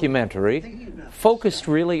documentary focused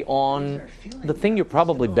really on the thing you're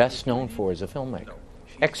probably best known for as a filmmaker,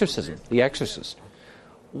 exorcism, The Exorcist.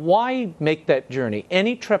 Why make that journey?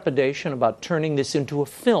 Any trepidation about turning this into a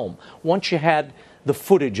film once you had the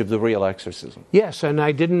footage of the real exorcism? Yes, and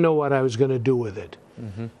I didn't know what I was going to do with it.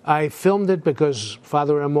 I filmed it because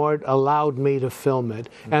Father Amort allowed me to film it,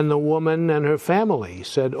 and the woman and her family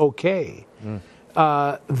said, okay.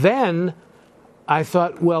 Then I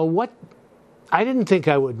thought, well, I didn't think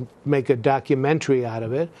I would make a documentary out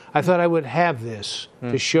of it. I thought I would have this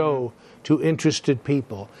to show to interested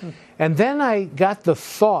people. And then I got the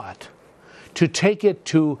thought to take it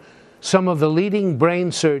to some of the leading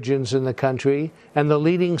brain surgeons in the country and the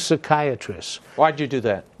leading psychiatrists. Why'd you do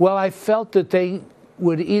that? Well, I felt that they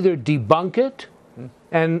would either debunk it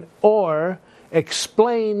or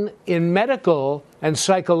explain in medical and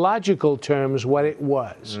psychological terms what it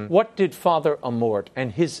was. What did Father Amort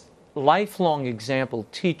and his lifelong example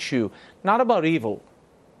teach you, not about evil,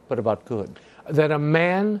 but about good? That a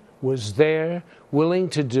man was there willing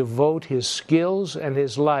to devote his skills and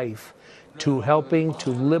his life to helping to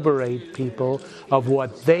liberate people of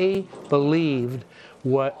what they believed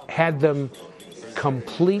had them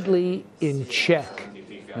completely in check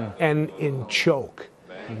and in choke.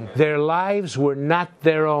 Their lives were not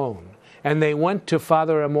their own, and they went to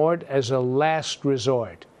Father Amort as a last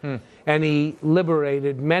resort, and he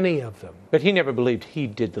liberated many of them. But he never believed he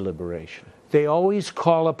did the liberation. They always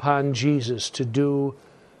call upon Jesus to do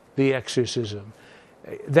the exorcism.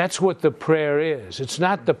 That's what the prayer is. It's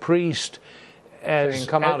not the priest saying,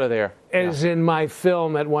 come out of there. As in my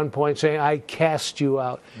film at one point saying, I cast you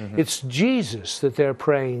out. It's Jesus that they're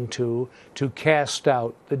praying to cast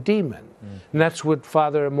out the demon. And that's what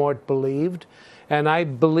Father Amort believed, and I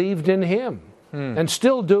believed in him, and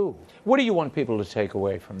still do. What do you want people to take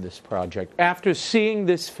away from this project? After seeing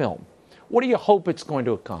this film, what do you hope it's going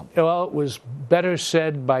to accomplish? Well, it was better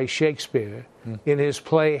said by Shakespeare in his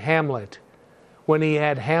play Hamlet, when he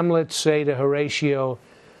had Hamlet say to Horatio,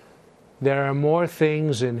 there are more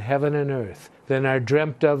things in heaven and earth than are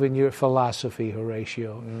dreamt of in your philosophy,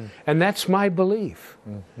 Horatio. And that's my belief.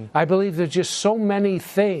 I believe there's just so many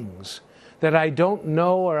things that I don't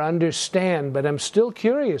know or understand, but I'm still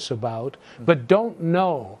curious about, but don't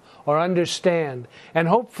know or understand. And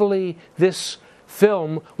hopefully this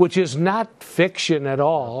film, which is not fiction at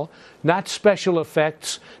all, not special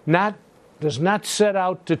effects, does not set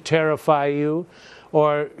out to terrify you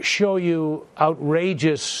or show you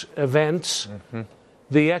outrageous events.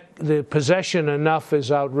 The possession enough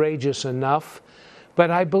is outrageous enough. But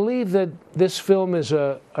I believe that this film is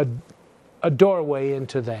a doorway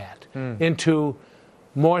into that, into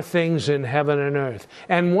more things in heaven and earth.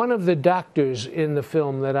 And one of the doctors in the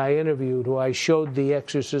film that I interviewed, who I showed the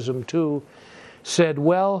exorcism to, said,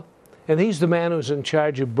 well, and he's the man who's in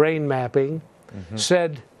charge of brain mapping,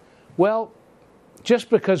 said, well, just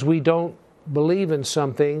because we don't believe in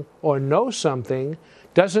something or know something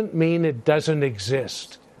doesn't mean it doesn't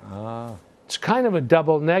exist. It's kind of a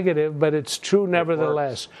double negative, but it's true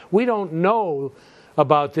nevertheless. We don't know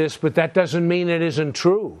about this, but that doesn't mean it isn't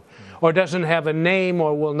true, or doesn't have a name,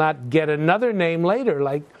 or will not get another name later,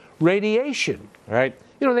 like radiation. Right.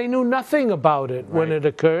 You know, they knew nothing about it when it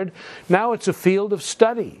occurred. Now it's a field of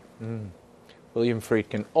study. William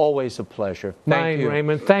Friedkin, always a pleasure. Thank you,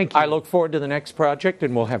 Raymond. Thank you. I look forward to the next project,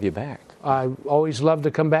 and we'll have you back. I always love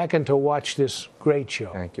to come back and to watch this great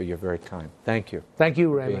show. Thank you. You're very kind. Thank you. Thank you,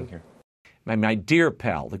 for Raymond. being here. my dear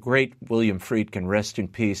pal, the great William Friedkin, rest in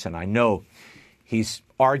peace, and I know he's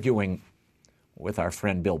arguing with our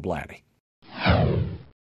friend Bill Blatty.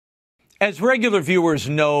 As regular viewers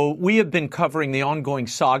know, we have been covering the ongoing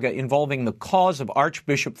saga involving the cause of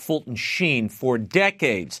Archbishop Fulton Sheen for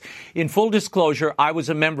decades. In full disclosure, I was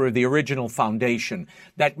a member of the original foundation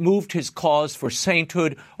that moved his cause for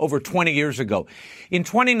sainthood over 20 years ago. In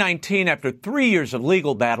 2019, after 3 years of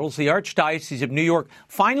legal battles, the Archdiocese of New York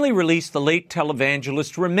finally released the late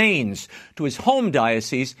televangelist's remains to his home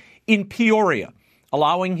diocese in Peoria,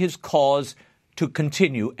 allowing his cause to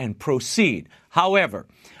continue and proceed. However,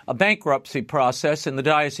 a bankruptcy process in the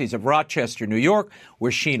Diocese of Rochester, New York,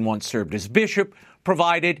 where Sheen once served as bishop,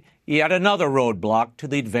 provided yet another roadblock to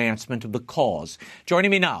the advancement of the cause.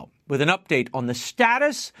 Joining me now with an update on the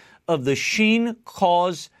status of the Sheen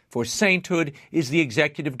cause for sainthood is the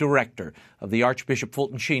executive director of the Archbishop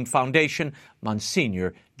Fulton Sheen Foundation,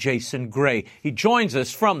 Msgr. Jason Gray. He joins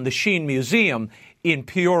us from the Sheen Museum in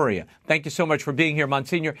Peoria. Thank you so much for being here,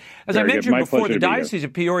 Msgr. As I mentioned before, the Diocese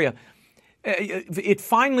of Peoria, it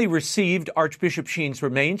finally received Archbishop Sheen's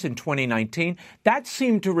remains in 2019. That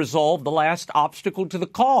seemed to resolve the last obstacle to the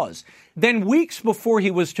cause. Then weeks before he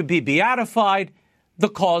was to be beatified, the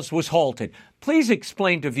cause was halted. Please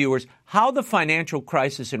explain to viewers how the financial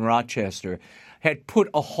crisis in Rochester had put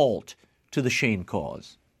a halt to the Sheen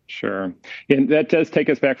cause. Sure. And that does take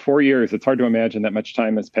us back 4 years. It's hard to imagine that much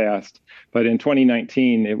time has passed. But in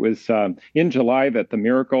 2019, it was in July that the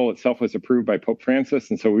miracle itself was approved by Pope Francis.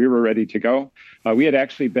 And so we were ready to go. We had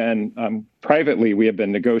actually been privately, we had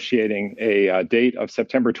been negotiating a date of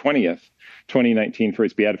September 20th, 2019 for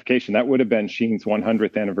his beatification. That would have been Sheen's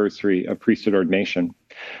 100th anniversary of priesthood ordination.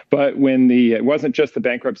 But when it wasn't just the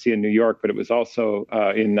bankruptcy in New York, but it was also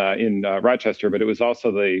in Rochester, but it was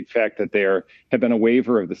also the fact that there had been a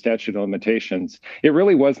waiver of the statute of limitations. It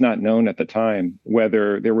really was not known at the time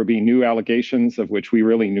whether there would be new allegations of which we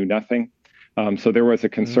really knew nothing. So there was a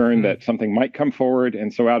concern that something might come forward.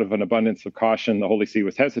 And so out of an abundance of caution, the Holy See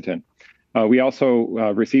was hesitant. We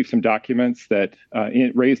also received some documents that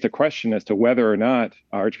raised a question as to whether or not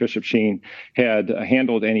Archbishop Sheen had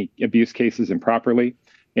handled any abuse cases improperly.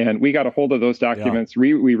 And we got a hold of those documents.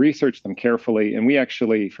 We researched them carefully. And we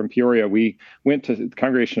actually, from Peoria, we went to the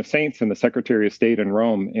Congregation of Saints and the Secretary of State in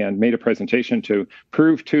Rome and made a presentation to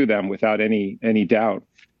prove to them without any doubt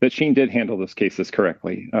that Sheen did handle those cases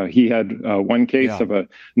correctly. He had one case of an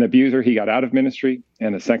abuser he got out of ministry,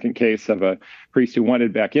 and a second case of a priest who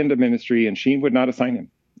wanted back into ministry, and Sheen would not assign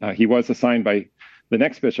him. He was assigned by the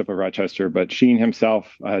next bishop of Rochester, but Sheen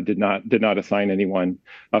himself did not assign anyone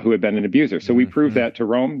who had been an abuser. So we proved that to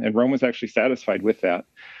Rome, and Rome was actually satisfied with that.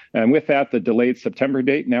 And with that, the delayed September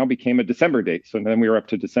date now became a December date. So then we were up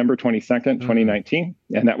to December 22nd, 2019,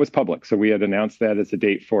 and that was public. So we had announced that as a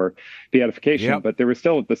date for beatification. But there was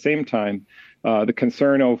still at the same time the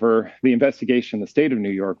concern over the investigation the state of New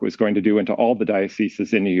York was going to do into all the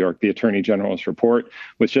dioceses in New York. The Attorney General's report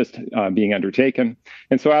was just being undertaken.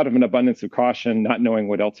 And so out of an abundance of caution, not knowing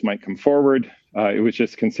what else might come forward, it was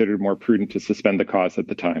just considered more prudent to suspend the cause at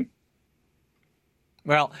the time.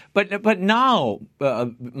 Well, but now,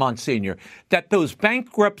 Monsignor, that those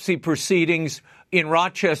bankruptcy proceedings in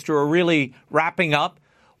Rochester are really wrapping up,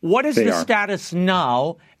 what is the status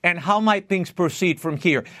now, and how might things proceed from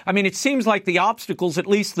here? I mean, it seems like the obstacles, at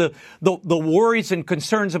least the worries and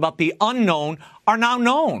concerns about the unknown, are now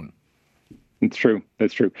known. It's true.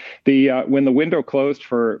 That's true. When the window closed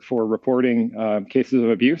for reporting cases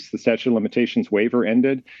of abuse, the statute of limitations waiver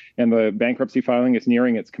ended, and the bankruptcy filing is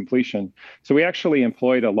nearing its completion. So we actually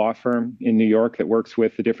employed a law firm in New York that works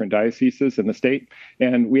with the different dioceses in the state,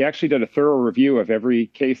 and we actually did a thorough review of every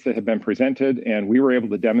case that had been presented, and we were able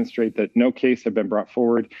to demonstrate that no case had been brought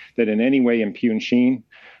forward that in any way impugned Sheen.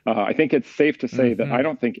 I think it's safe to say that I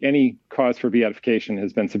don't think any cause for beatification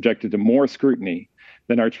has been subjected to more scrutiny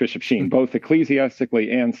than Archbishop Sheen, both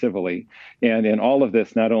ecclesiastically and civilly. And in all of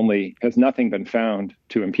this, not only has nothing been found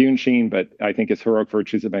to impugn Sheen, but I think his heroic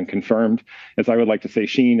virtues have been confirmed. As I would like to say,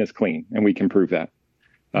 Sheen is clean, and we can prove that.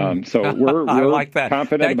 So we're I like that.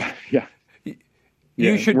 confident about,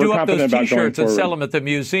 You should do up those T-shirts and sell them at the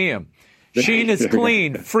museum. Sheen is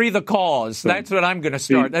clean, free the cause. That's what I'm going to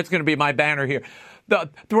start. That's going to be my banner here.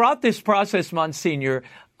 Throughout this process, Monsignor,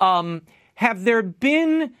 have there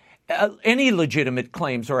been any legitimate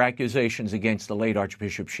claims or accusations against the late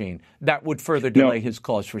Archbishop Sheen that would further delay his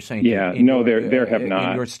cause for sainthood? There have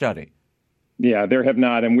not. In your study? Yeah, there have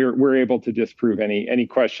not, and we're able to disprove any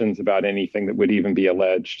questions about anything that would even be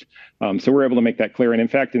alleged. So we're able to make that clear. And in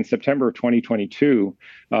fact, in September of 2022,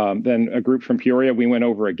 then a group from Peoria, we went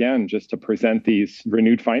over again just to present these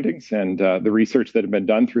renewed findings and the research that had been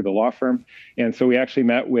done through the law firm. And so we actually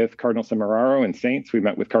met with Cardinal Semeraro and Saints. We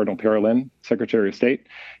met with Cardinal Parolin, Secretary of State,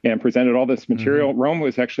 and presented all this material. Rome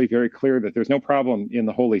was actually very clear that there's no problem in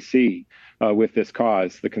the Holy See with this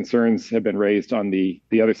cause. The concerns have been raised on the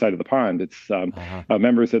other side of the pond. It's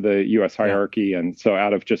members of the U.S. hierarchy, and so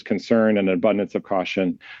out of just concern and abundance of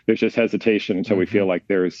caution, there's just hesitation until we feel like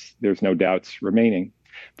there's no doubts remaining.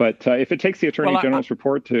 But if it takes the Attorney General's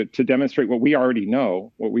report to demonstrate what we already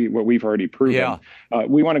know, what we've already proven,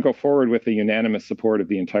 we want to go forward with the unanimous support of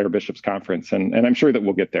the entire Bishops' Conference, and I'm sure that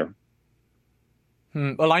we'll get there.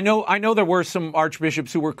 Well, I know there were some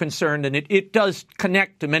archbishops who were concerned, and it does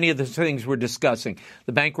connect to many of the things we're discussing,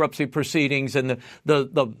 the bankruptcy proceedings and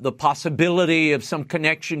the possibility of some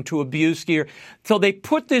connection to abuse here. So they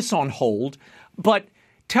put this on hold. But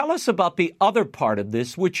tell us about the other part of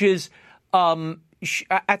this, which is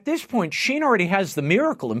at this point, Sheen already has the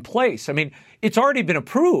miracle in place. I mean, it's already been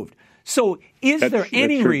approved. So is there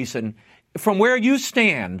any reason, from where you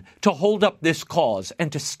stand, to hold up this cause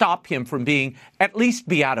and to stop him from being at least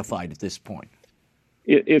beatified at this point?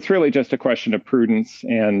 It's really just a question of prudence.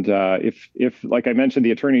 And if, like I mentioned,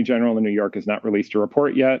 the Attorney General in New York has not released a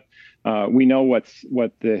report yet, we know what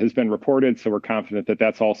has been reported, so we're confident that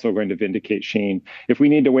that's also going to vindicate Sheen. If we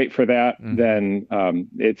need to wait for that, then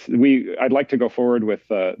I'd like to go forward with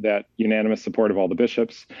that unanimous support of all the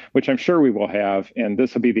bishops, which I'm sure we will have, and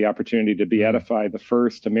this will be the opportunity to beatify the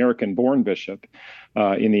first American-born bishop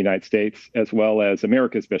in the United States, as well as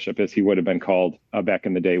America's bishop, as he would have been called back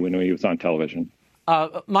in the day when he was on television.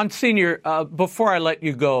 Monsignor, before I let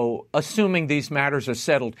you go, assuming these matters are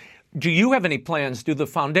settled, do you have any plans, do the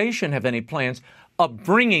foundation have any plans of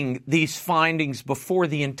bringing these findings before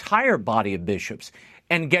the entire body of bishops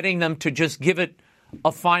and getting them to just give it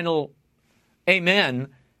a final amen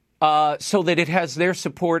so that it has their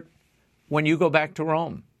support when you go back to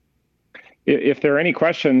Rome? If there are any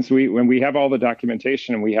questions, when we have all the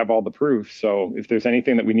documentation and we have all the proof, so if there's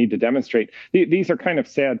anything that we need to demonstrate, these are kind of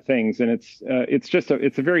sad things, and it's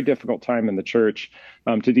a very difficult time in the church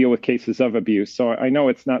to deal with cases of abuse. So I know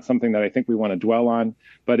it's not something that I think we want to dwell on,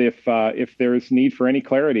 but if there's need for any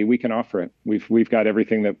clarity, we can offer it. We've got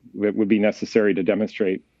everything that would be necessary to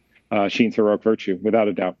demonstrate Sheen's heroic virtue, without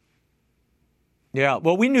a doubt. Yeah,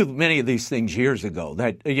 well, we knew many of these things years ago.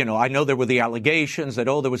 That, I know there were the allegations that,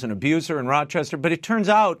 there was an abuser in Rochester, but it turns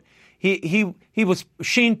out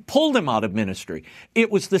Sheen pulled him out of ministry.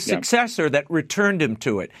 It was the successor that returned him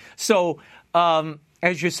to it. So,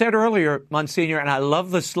 as you said earlier, Monsignor, and I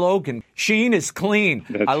love the slogan, Sheen is clean.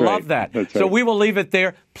 I love that. That's right. So we will leave it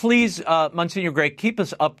there. Please, Monsignor Gray, keep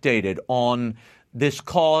us updated on this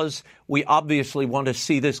cause. We obviously want to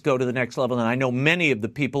see this go to the next level. And I know many of the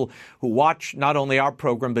people who watch not only our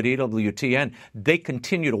program, but EWTN, they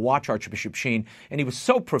continue to watch Archbishop Sheen. And he was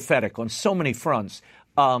so prophetic on so many fronts.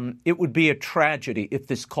 It would be a tragedy if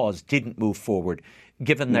this cause didn't move forward,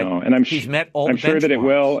 given that he's met all the benchmarks. I'm sure that it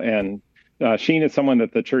will. And Sheen is someone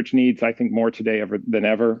that the church needs, I think, more today than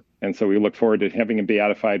ever. And so we look forward to having him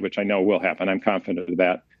beatified, which I know will happen. I'm confident of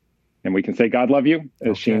that. And we can say, God love you,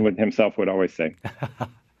 as Sheen himself would always say.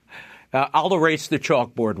 I'll erase the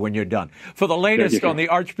chalkboard when you're done. For the latest on the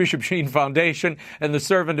Archbishop Sheen Foundation and the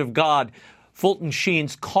Servant of God, Fulton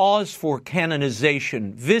Sheen's cause for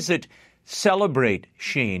canonization, visit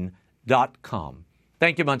celebratesheen.com.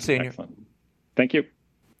 Thank you, Monsignor. Excellent. Thank you.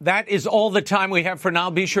 That is all the time we have for now.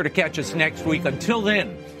 Be sure to catch us next week. Until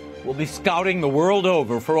then, we'll be scouting the world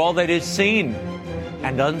over for all that is seen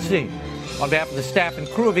and unseen. On behalf of the staff and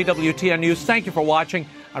crew of EWTN News, thank you for watching.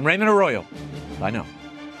 I'm Raymond Arroyo. Bye now.